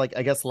thing is like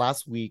I guess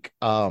last week,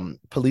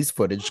 police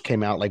footage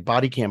came out, like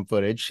body cam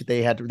footage.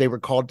 They were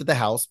called to the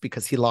house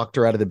because he locked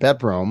her out of the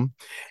bedroom,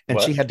 and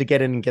she What? had to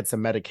get in and get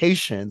some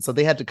medication. So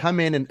they had to come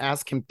in and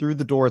ask him through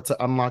the door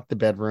to unlock the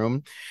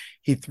bedroom.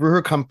 He threw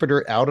her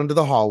comforter out into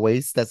the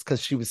hallways. That's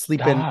because she was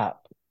sleeping.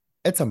 Stop.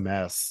 It's a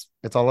mess.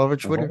 It's all over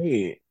Twitter.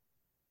 Wait.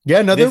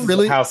 Yeah, no, they're This is the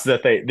really. house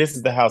this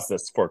is the house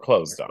that's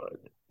foreclosed on.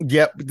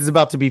 Yep, it's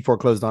about to be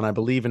foreclosed on. I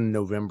believe in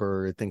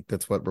November. I think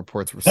that's what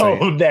reports were Oh,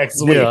 saying.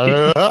 next week.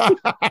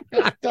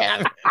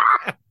 Yeah.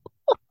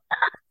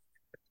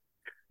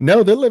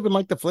 No, they're living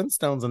like the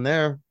Flintstones in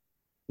there.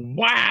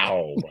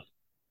 Wow.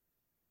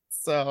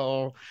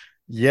 So,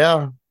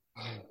 yeah.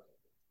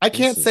 I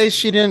can't say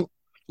she didn't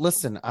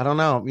listen. I don't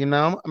know. I mean,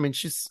 I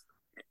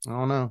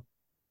don't know.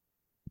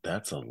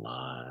 That's a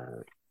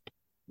lot.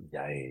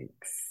 Yikes.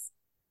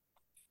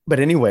 But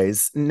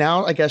anyways,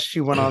 now I guess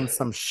she went on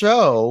some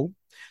show.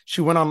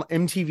 She went on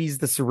MTV's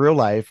The Surreal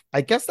Life.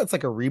 I guess that's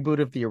like a reboot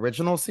of the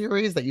original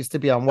series that used to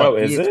be on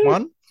what, is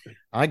VH1? it?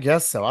 I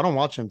guess so. I don't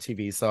watch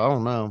MTV, so I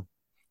don't know.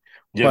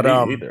 Yeah,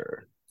 But me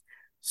either.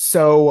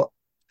 so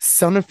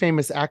son of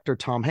famous actor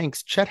Tom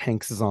Hanks, Chet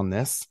Hanks, is on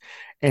this,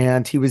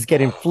 and he was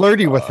getting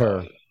flirty with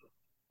her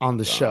on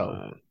the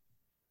show.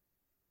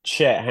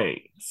 Chet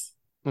Hanks.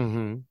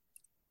 Mm-hmm.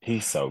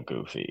 He's so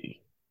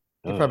goofy.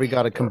 He Ugh, probably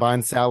got a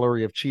combined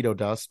salary of Cheeto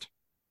dust,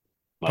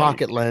 like,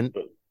 pocket lint.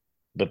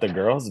 but the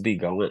girls be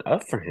going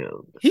up for him.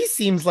 He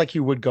seems like he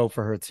would go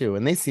for her too,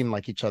 and they seem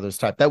like each other's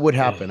type. That would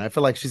happen. I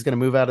feel like she's going to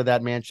move out of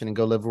that mansion and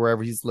go live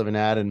wherever he's living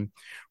at and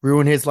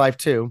ruin his life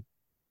too.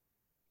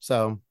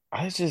 So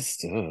I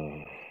just,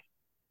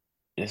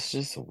 it's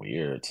just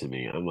weird to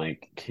me. I'm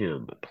like,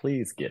 Kim,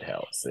 please get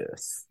help,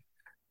 sis.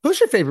 who's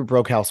your favorite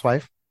broke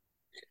housewife?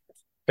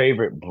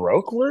 Favorite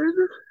broke one?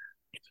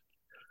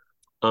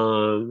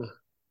 Um,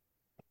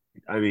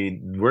 I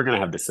mean, we're gonna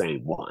have the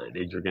same one,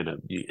 and you're gonna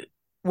be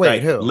Wait,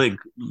 like who?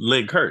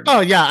 Lynn Curtin.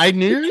 Oh yeah, I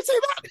knew you'd say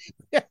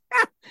that.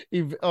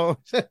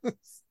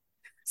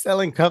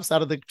 Selling cups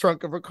out of the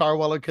trunk of her car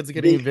while her kids are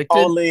getting evicted.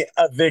 Only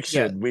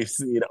eviction we've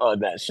seen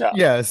on that show.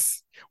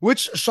 Yes,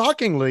 which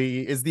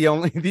shockingly is the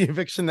only the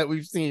eviction that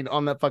we've seen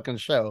on that fucking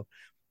show.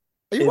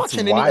 Are you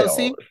watching wild.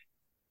 any OC?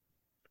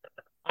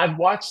 I've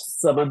watched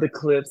some of the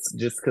clips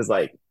just because,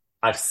 like,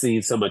 I've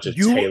seen so much of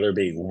Taylor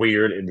being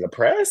weird in the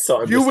press.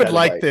 So you would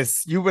like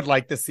this. You would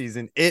like this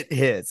season. It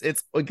hits.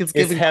 It's giving.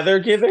 Is Heather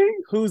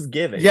giving? Who's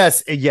giving?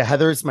 Yes, yeah.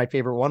 Heather's my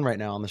favorite one right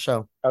now on the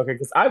show. Okay,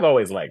 because I've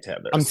always liked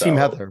Heather. I'm Team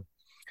Heather.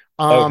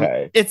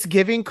 Okay, it's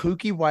giving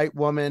kooky white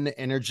woman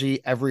energy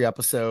every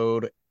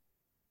episode.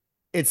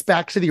 It's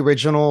back to the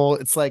original.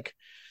 It's like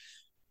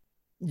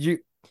you'd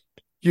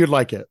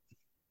like it.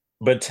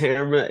 But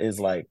Tamra is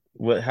like,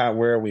 what? How?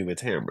 Where are we with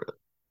Tamra?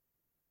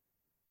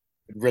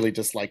 Really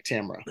dislike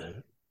Tamra.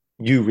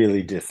 You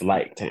really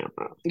dislike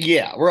Tamra.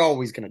 Yeah, we're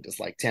always going to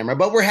dislike Tamra,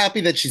 but we're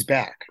happy that she's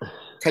back.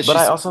 But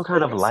I also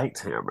kind of like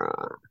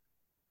Tamra.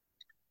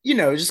 You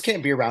know, just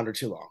can't be around her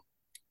too long.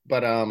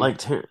 But like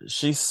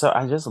she's so.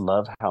 I just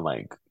love how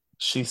like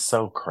she's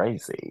so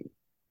crazy.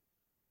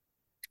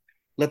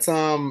 Let's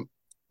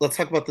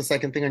talk about the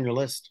second thing on your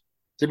list.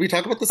 Did we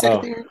talk about the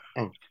second thing?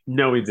 Oh.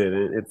 No, we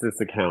didn't. It's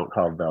this account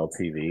called Bell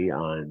TV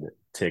on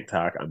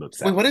TikTok. I'm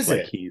obsessed. Wait, what is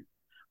it?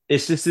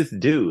 It's just this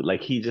dude.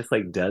 Like he just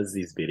like does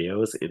these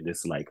videos in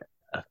this like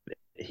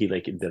he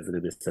like does it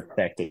in this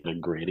affecting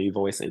and gritty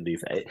voice. In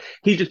these,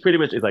 he just pretty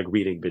much is like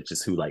reading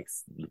bitches who like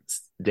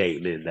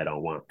date men that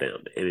don't want them,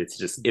 and it's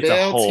just it's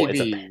Bell a whole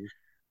TV.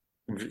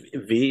 It's a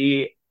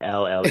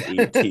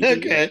VLLE TV.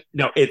 Okay.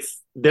 No,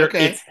 it's there.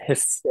 Okay. It's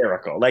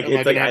hysterical. Like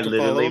it's like I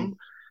literally.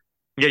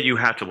 Yeah, you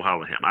have to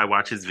follow him. I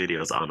watch his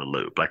videos on a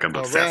loop. Like I'm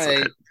obsessed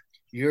with it.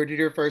 You heard it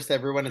here first,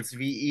 everyone. It's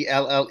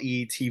VELLE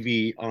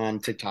TV on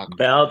TikTok.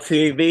 Bell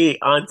TV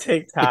on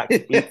TikTok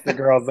eats the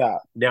girls out.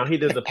 Now he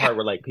does the part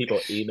where like people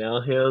email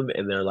him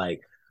and they're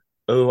like,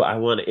 "Oh, I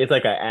want to." It's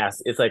like a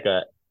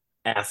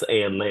Ask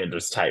Ann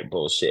Landers type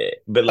bullshit,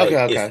 but like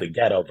it's the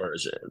ghetto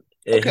version.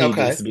 And he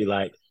used to be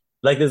like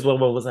this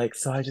woman was like,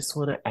 "So I just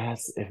want to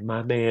ask if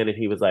my man," and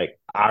he was like,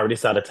 "I already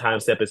saw the time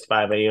step. It's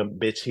 5 a.m.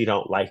 Bitch, he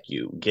don't like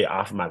you. Get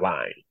off my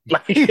line."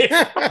 Like, he's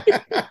incredible.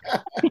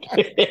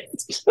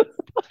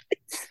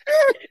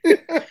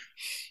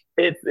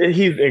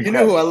 You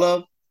know who I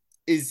love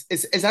is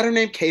that her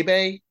name?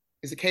 K-Bay?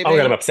 Is it K-Bay? Oh,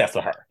 I'm obsessed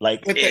with her.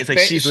 Like it's like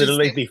she's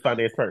literally the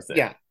funniest person.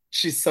 Yeah,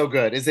 she's so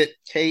good. Is it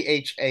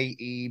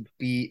KHAEBAE?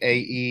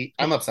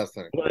 I'm obsessed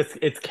with her. Well,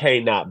 it's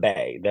K not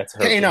Bay. That's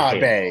her. K not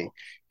Bay.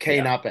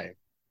 K not Bay.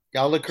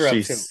 Y'all look her up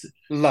too.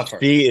 Love her.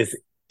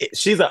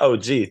 She's an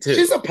OG too.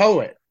 She's a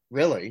poet.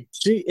 Really?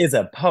 She is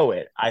a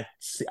poet. I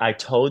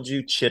told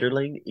you,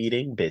 chitterling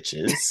eating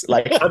bitches.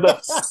 Like I'm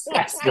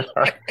obsessed with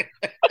her.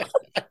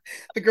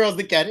 The girls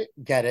that get it,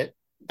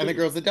 and the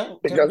girls that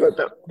don't. The girls that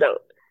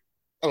don't.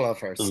 I love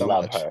her so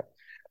much. Her.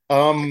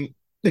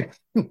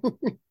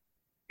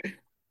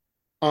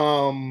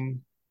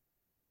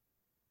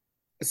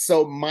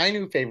 So my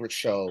new favorite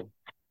show.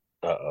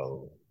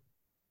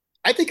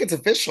 I think it's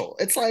official.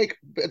 It's like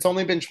it's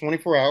only been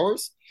 24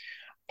 hours.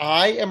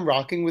 I am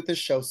rocking with this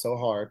show so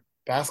hard.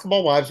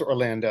 Basketball Wives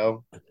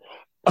Orlando.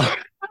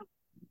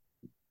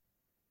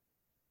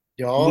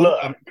 Y'all.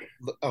 Look.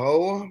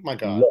 Oh my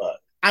God.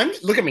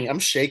 Look at me. I'm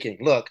shaking.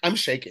 Look, I'm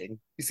shaking.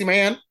 You see my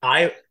hand?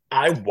 I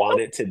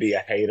wanted to be a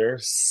hater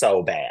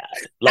so bad.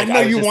 Like I know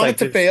you wanted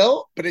to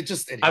fail, but it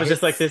I was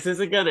just like, this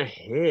isn't gonna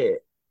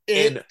hit.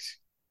 And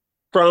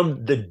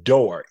from the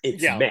door,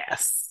 it's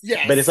mess.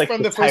 Yeah, but it's like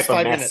from the first type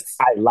 5 of mess minutes.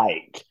 I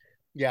like.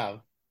 Yeah.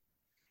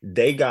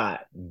 They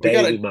got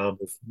baby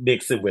mamas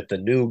mixing with the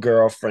new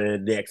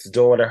girlfriend next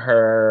door to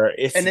her.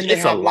 And then they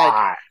have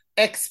like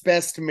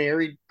ex-best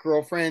married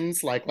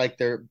girlfriends, like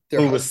their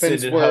who was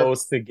sending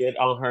hoes to get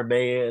on her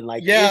man.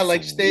 Like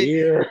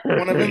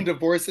one of them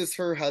divorces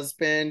her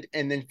husband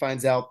and then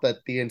finds out that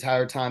the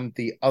entire time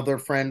the other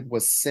friend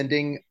was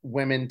sending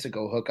women to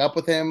go hook up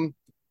with him.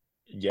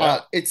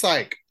 Yeah, it's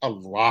like a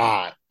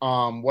lot.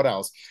 What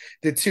else?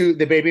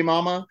 The baby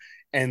mama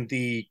and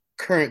the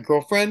current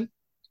girlfriend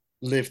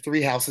live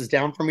 3 houses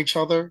down from each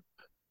other,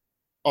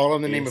 all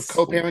in the name of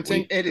co-parenting.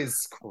 Sweet. It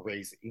is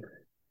crazy.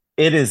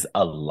 It is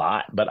a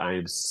lot, but I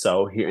am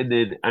so here. And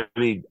then, I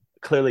mean,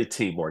 clearly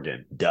T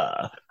Morgan,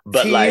 duh.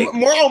 But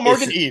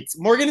Morgan eats.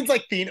 Morgan is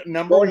like the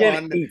number Morgan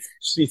one. Eats.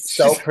 She's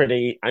so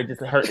pretty.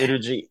 Her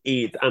energy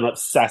eats. I'm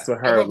obsessed with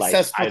her. I'm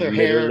obsessed with her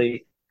hair.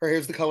 Her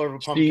hair's the color of a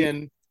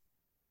pumpkin.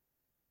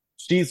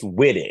 She's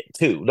with it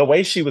too. The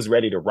way she was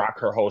ready to rock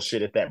her whole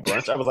shit at that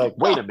brunch, I was like,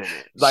 wait a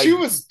minute. Like, she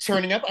was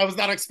turning up. I was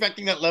not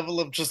expecting that level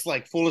of just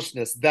like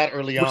foolishness that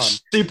early on.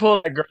 She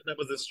pulled a girl that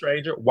was a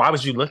stranger. Why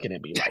was you looking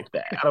at me like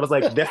that? And I was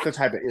like, that's the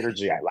type of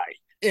energy I like.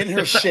 In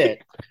her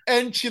shit.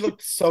 And she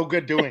looked so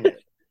good doing it.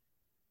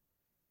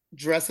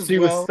 Dresses she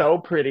was so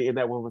pretty, and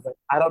that one was like,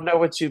 I don't know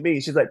what you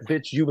mean. She's like,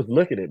 bitch, you was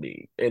looking at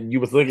me, and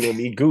you was looking at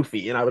me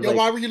goofy, and I was like,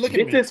 why were you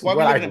looking at me? This is what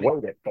I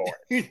waited for.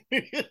 She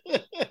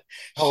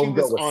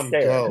was on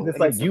go. It's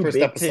like, you big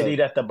tittied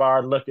at the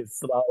bar looking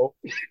slow.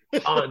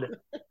 On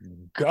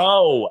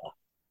go.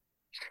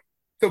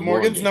 So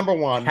Morgan's number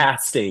one.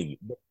 Casting.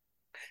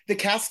 The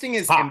casting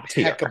is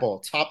impeccable,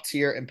 top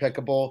tier,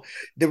 impeccable.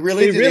 They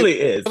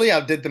really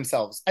outdid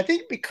themselves. I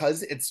think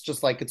because it's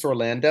just like it's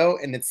Orlando,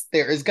 and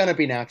there is going to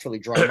be naturally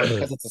drama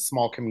because it's a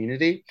small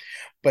community,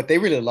 but they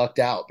really lucked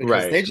out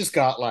because they just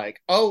got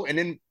like, and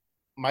then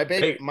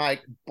my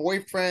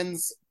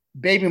boyfriend's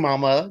baby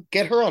mama,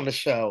 get her on the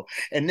show,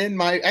 and then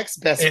my ex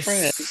best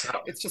friend.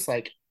 It's just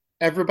like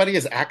everybody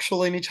is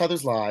actually in each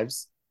other's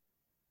lives.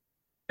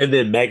 And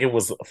then Megan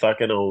was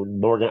fucking on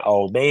Morgan.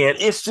 Oh man,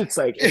 it's just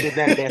like, and then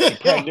that nasty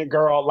pregnant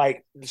girl,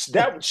 like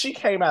that. She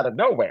came out of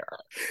nowhere.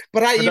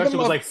 But I even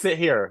was like, sit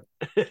here.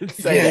 And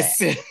say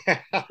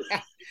that.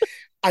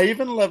 I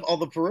even love all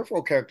the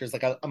peripheral characters.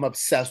 Like I'm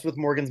obsessed with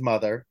Morgan's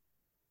mother.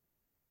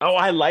 Oh,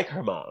 I like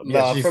her mom.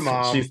 Love her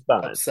mom. She's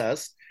fun.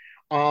 Obsessed.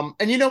 And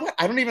you know what?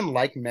 I don't even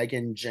like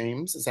Megan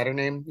James. Is that her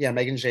name? Yeah,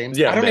 Megan James.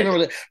 Yeah, I don't even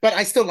really, but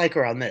I still like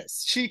her on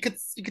this. You could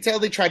tell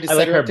they tried to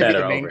set her up to be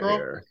the main girl.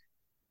 Here.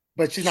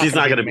 But she's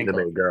not going to be the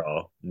main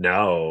girl.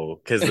 No,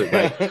 because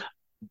like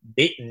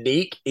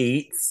Neek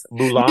eats,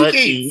 Mulan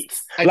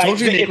eats. I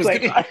told you Neek was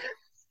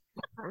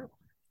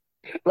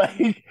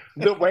like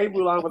the way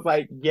Mulan was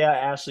like, yeah,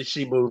 Ashley,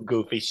 she moved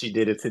goofy. She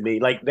did it to me.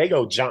 Like they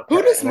go jump.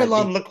 Who does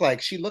Mulan look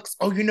like? She looks.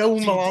 Oh, you know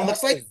who Mulan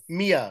looks like?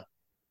 Mia.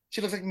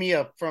 She looks like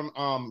Mia from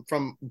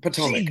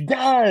Potomac. She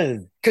does,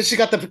 because she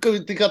got the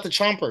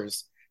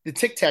chompers, the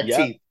Tic Tac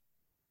teeth.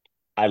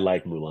 I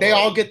like Mulan. They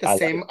all get the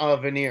same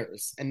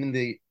veneers, and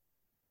then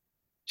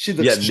she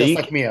looks just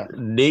like Mia.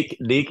 Neek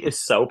is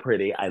so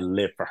pretty. I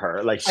live for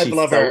her. Like I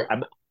love her.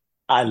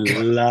 I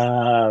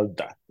love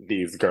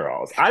these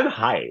girls. I'm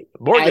hyped.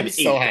 Morgan,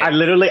 so hyped. I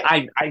literally,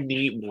 I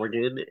need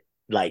Morgan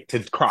like to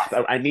cross.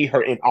 I need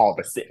her in all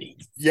the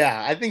cities.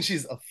 Yeah, I think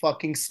she's a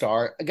fucking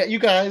star. You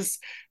guys,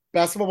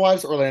 Basketball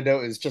Wives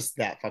Orlando is just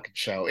that fucking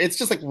show. It's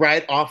just like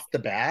right off the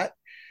bat,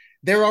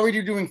 they're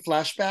already doing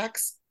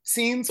flashbacks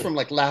scenes from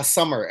like last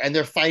summer, and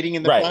they're fighting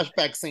in the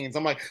flashback scenes.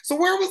 I'm like, so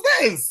where was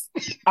this?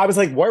 I was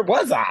like, where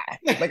was I?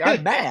 Like,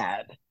 I'm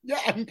mad. Yeah,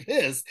 I'm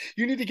pissed.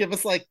 You need to give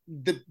us like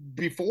the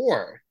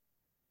before.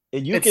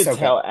 And you can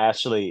tell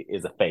Ashley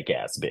is a fake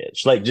ass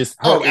bitch. Like just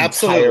her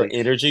entire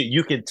energy.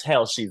 You can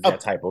tell she's that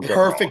type of girl.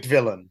 Perfect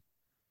villain.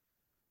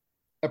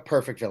 A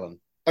perfect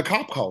villain. A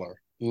cop caller.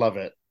 Love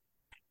it.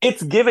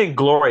 It's giving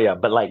Gloria,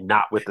 but like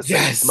not with the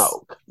same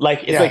smoke.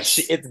 Like it's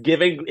like it's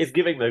giving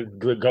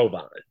the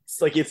Govan.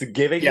 It's like it's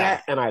giving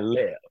that, and I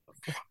live.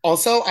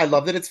 Also, I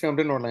love that it's filmed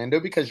in Orlando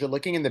because you're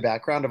looking in the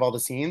background of all the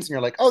scenes, and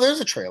you're like, oh,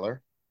 there's a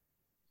trailer.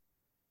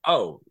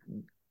 Oh,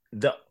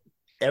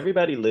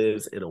 everybody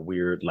lives in a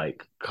weird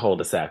like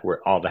cul-de-sac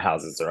where all the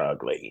houses are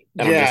ugly.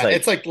 And yeah,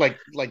 it's like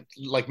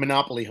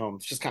Monopoly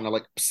homes, just kind of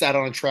like sat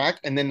on a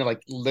track, and then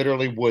like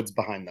literally woods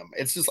behind them.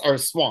 It's just our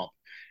swamp.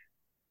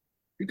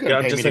 You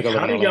couldn't pay me to go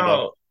live in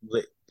Orlando.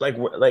 Like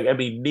I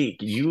mean, Neek,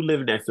 you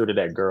live next door to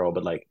that girl,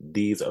 but like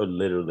these are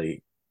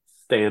literally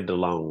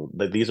standalone.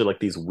 Like these are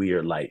like these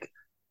weird like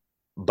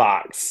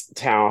box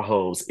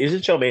townhomes.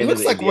 Isn't your man? It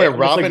looks like where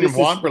Robin and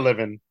Juan were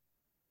living.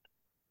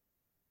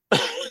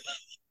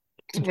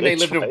 When they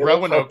lived in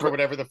Roanoke or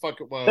whatever the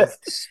fuck it was.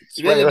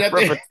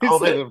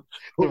 The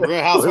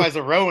Real Housewives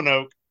of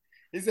Roanoke.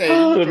 He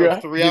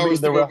said 3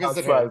 hours to go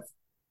visit her.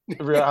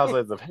 The Real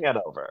Housewives of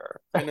Hanover.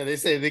 I know they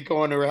say they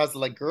go into her house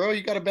like, girl,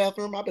 you got a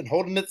bathroom? I've been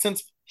holding it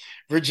since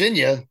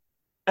Virginia.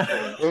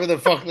 Wherever the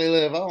fuck they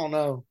live, I don't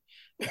know.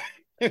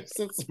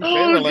 Since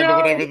Maryland or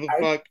whatever the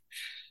fuck.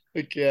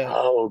 Like, yeah.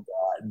 Oh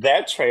god,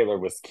 that trailer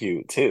was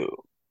cute too.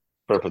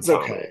 For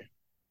Potomac. Okay.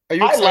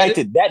 I liked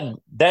it.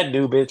 That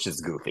new bitch is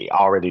goofy. I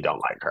already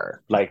don't like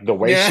her. Like the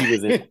way she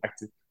was in.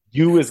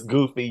 You is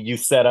goofy. You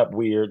set up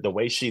weird. The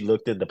way she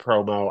looked in the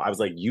promo, I was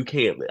like, you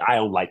can't. I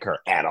don't like her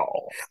at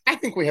all. I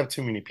think we have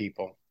too many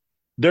people.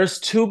 There's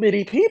too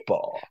many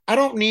people. I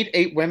don't need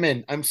 8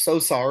 women. I'm so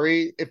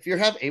sorry. If you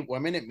have 8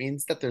 women, it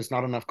means that there's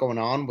not enough going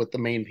on with the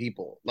main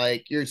people.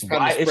 Like you're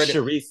trying to spread it.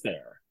 Why is Charisse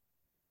there?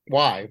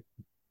 Why?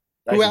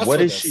 Like, who asked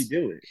what is she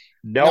doing?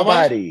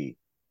 Nobody.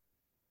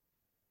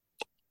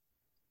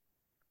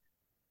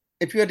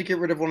 If you had to get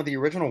rid of one of the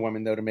original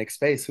women, though, to make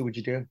space, who would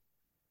you do?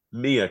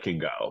 Mia can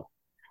go.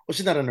 Well,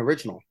 she's not an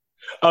original.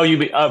 Oh, you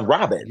mean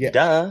Robin? Yeah.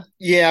 Duh.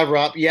 Yeah,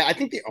 Rob. Yeah, I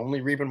think the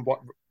only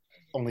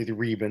only the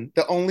reason.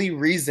 The only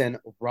reason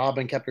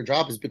Robin kept her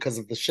job is because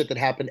of the shit that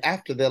happened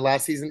after the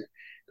last season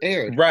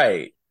aired.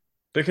 Right.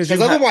 Because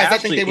otherwise, Ashley I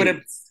think they would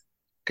have.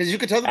 Because you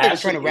could tell that they were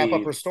trying to wrap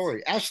up her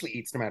story. Ashley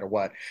eats no matter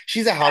what.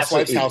 She's a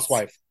housewife's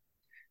housewife.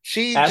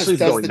 She Ashley's just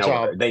does going the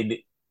nowhere. job.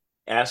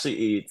 Ashley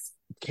eats.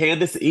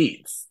 Candace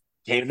eats.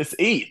 Candace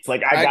eats.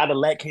 Like, I gotta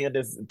let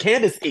Candace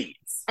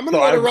eats. I'm gonna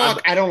let her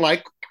rock. I don't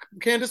like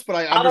Candace, but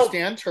I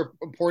understand her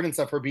importance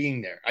of her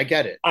being there. I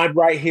get it. I'm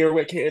right here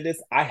with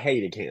Candace. I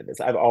hated Candace.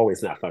 I've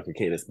always not fucked with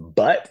Candace,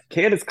 but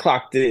Candace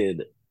clocked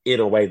in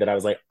a way that I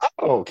was like,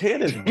 oh,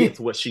 Candace gets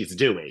what she's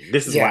doing.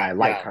 This is why I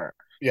like her.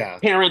 Yeah.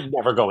 Karen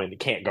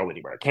can't go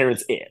anywhere.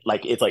 Karen's it.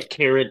 Like, it's like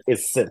Karen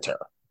is center.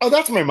 Oh,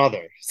 that's my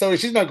mother. So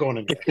she's not going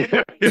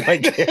anywhere.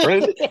 Like,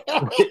 Karen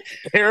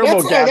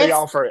will gather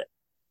y'all for it.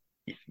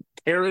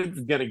 Karen's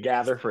gonna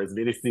gather for as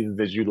many seasons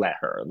as you let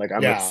her. Like,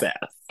 I'm obsessed.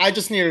 I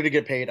just need her to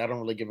get paid. I don't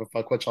really give a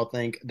fuck what y'all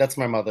think. That's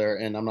my mother,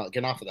 and I'm not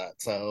getting off of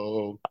that.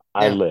 So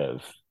I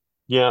live.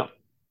 Yeah.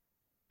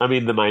 I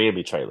mean, the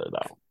Miami trailer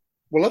though.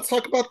 Well, let's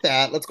talk about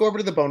that. Let's go over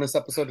to the bonus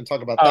episode and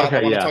talk about that. Okay,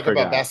 I want to talk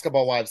about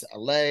Basketball Wives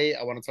LA.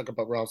 I want to talk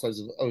about Real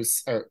Housewives of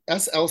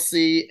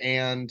SLC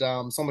and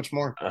so much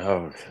more.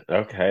 Oh,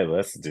 okay.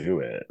 Let's do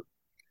it.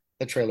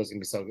 The trailer's gonna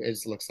be so good. It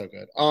just looks so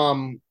good.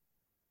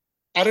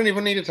 I don't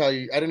even need to tell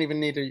you. I don't even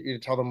need you to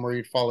tell them where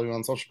you follow you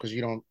on social because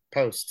you don't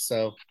post.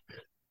 So,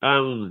 I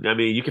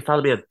mean, you can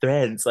follow me on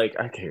Threads. Like,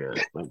 I can't.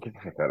 Like, get the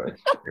heck out of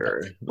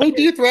here. Wait,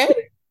 do you thread?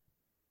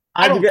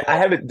 I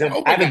haven't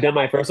done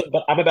my first one,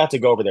 but I'm about to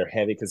go over there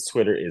heavy because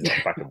Twitter is a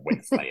fucking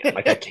wasteland.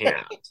 Like, I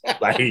can't.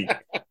 Like,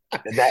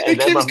 it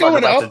keeps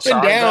going up and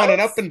down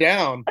and up and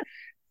down.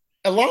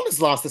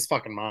 Alana's lost his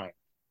fucking mind.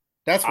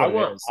 That's what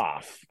it is.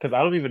 Off because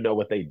I don't even know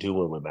what they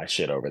doing with my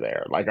shit over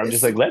there. Like, I'm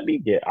just like, let me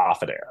get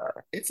off of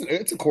there.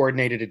 It's a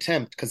coordinated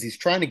attempt because he's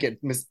trying to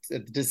get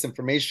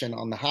disinformation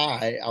on the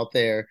high out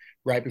there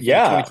right before the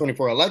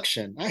 2024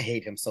 election. I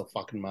hate him so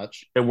fucking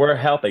much. And we're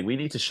helping. We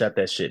need to shut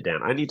that shit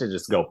down. I need to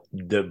just go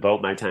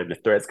devote my time to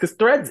Threads because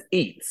Threads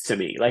eats to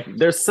me. Like,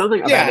 there's something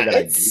about it that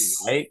I do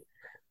like.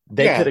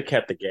 They could have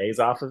kept the gays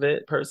off of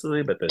it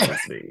personally, but that's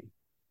just me.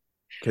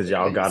 Because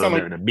y'all got on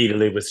there and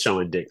immediately was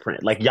showing dick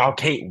print. Like, y'all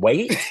can't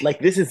wait?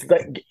 Like, this is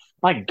like,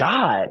 my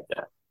God.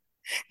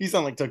 You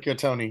sound like Tokyo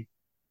Tony.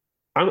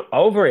 I'm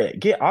over it.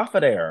 Get off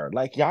of there.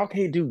 Like, y'all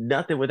can't do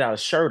nothing without a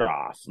shirt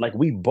off. Like,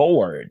 we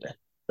bored.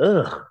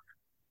 Ugh.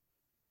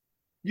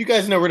 You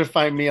guys know where to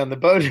find me on the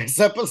bonus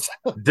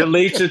episode.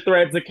 Delete your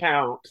Threads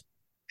account.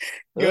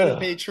 Go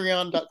to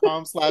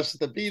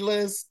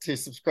patreon.com/theblist to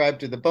subscribe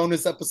to the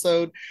bonus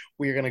episode.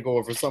 We are going to go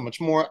over so much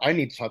more. I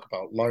need to talk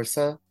about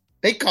Larsa.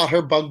 They caught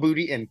her bug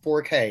booty in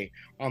 4K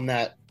on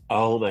that.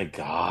 Oh my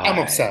God. I'm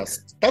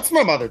obsessed. That's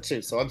my mother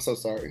too, so I'm so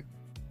sorry.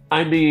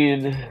 I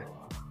mean...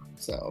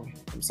 So,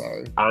 I'm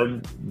sorry.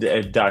 I'm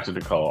Dr.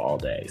 Nicole all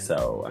day,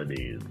 so, I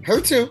mean... Her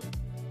too.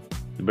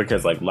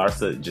 Because, like,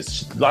 Larsa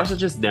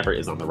just never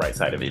is on the right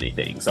side of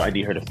anything, so I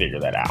need her to figure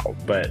that out.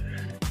 But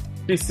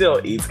she still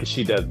eats because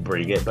she does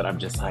bring it, but I'm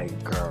just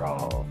like,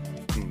 girl...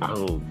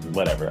 Oh,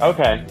 whatever.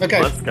 Okay,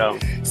 let's go.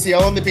 See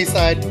y'all on the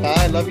B-side.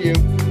 Bye, love you.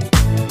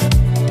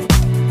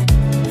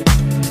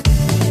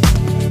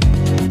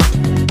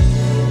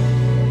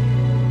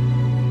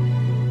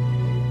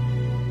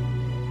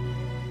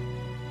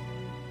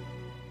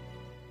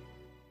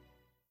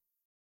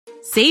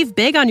 Save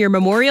big on your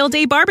Memorial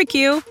Day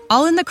barbecue,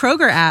 all in the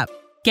Kroger app.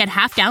 Get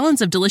half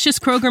gallons of delicious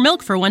Kroger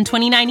milk for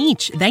 $1.29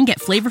 each. Then get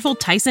flavorful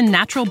Tyson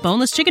natural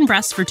boneless chicken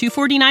breasts for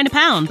 $2.49 a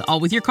pound, all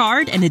with your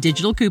card and a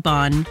digital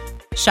coupon.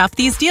 Shop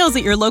these deals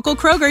at your local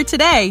Kroger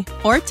today,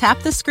 or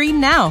tap the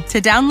screen now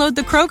to download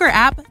the Kroger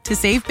app to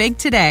save big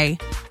today.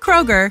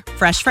 Kroger,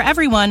 fresh for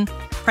everyone.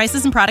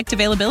 Prices and product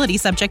availability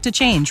subject to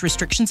change.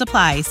 Restrictions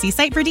apply. See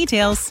site for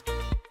details.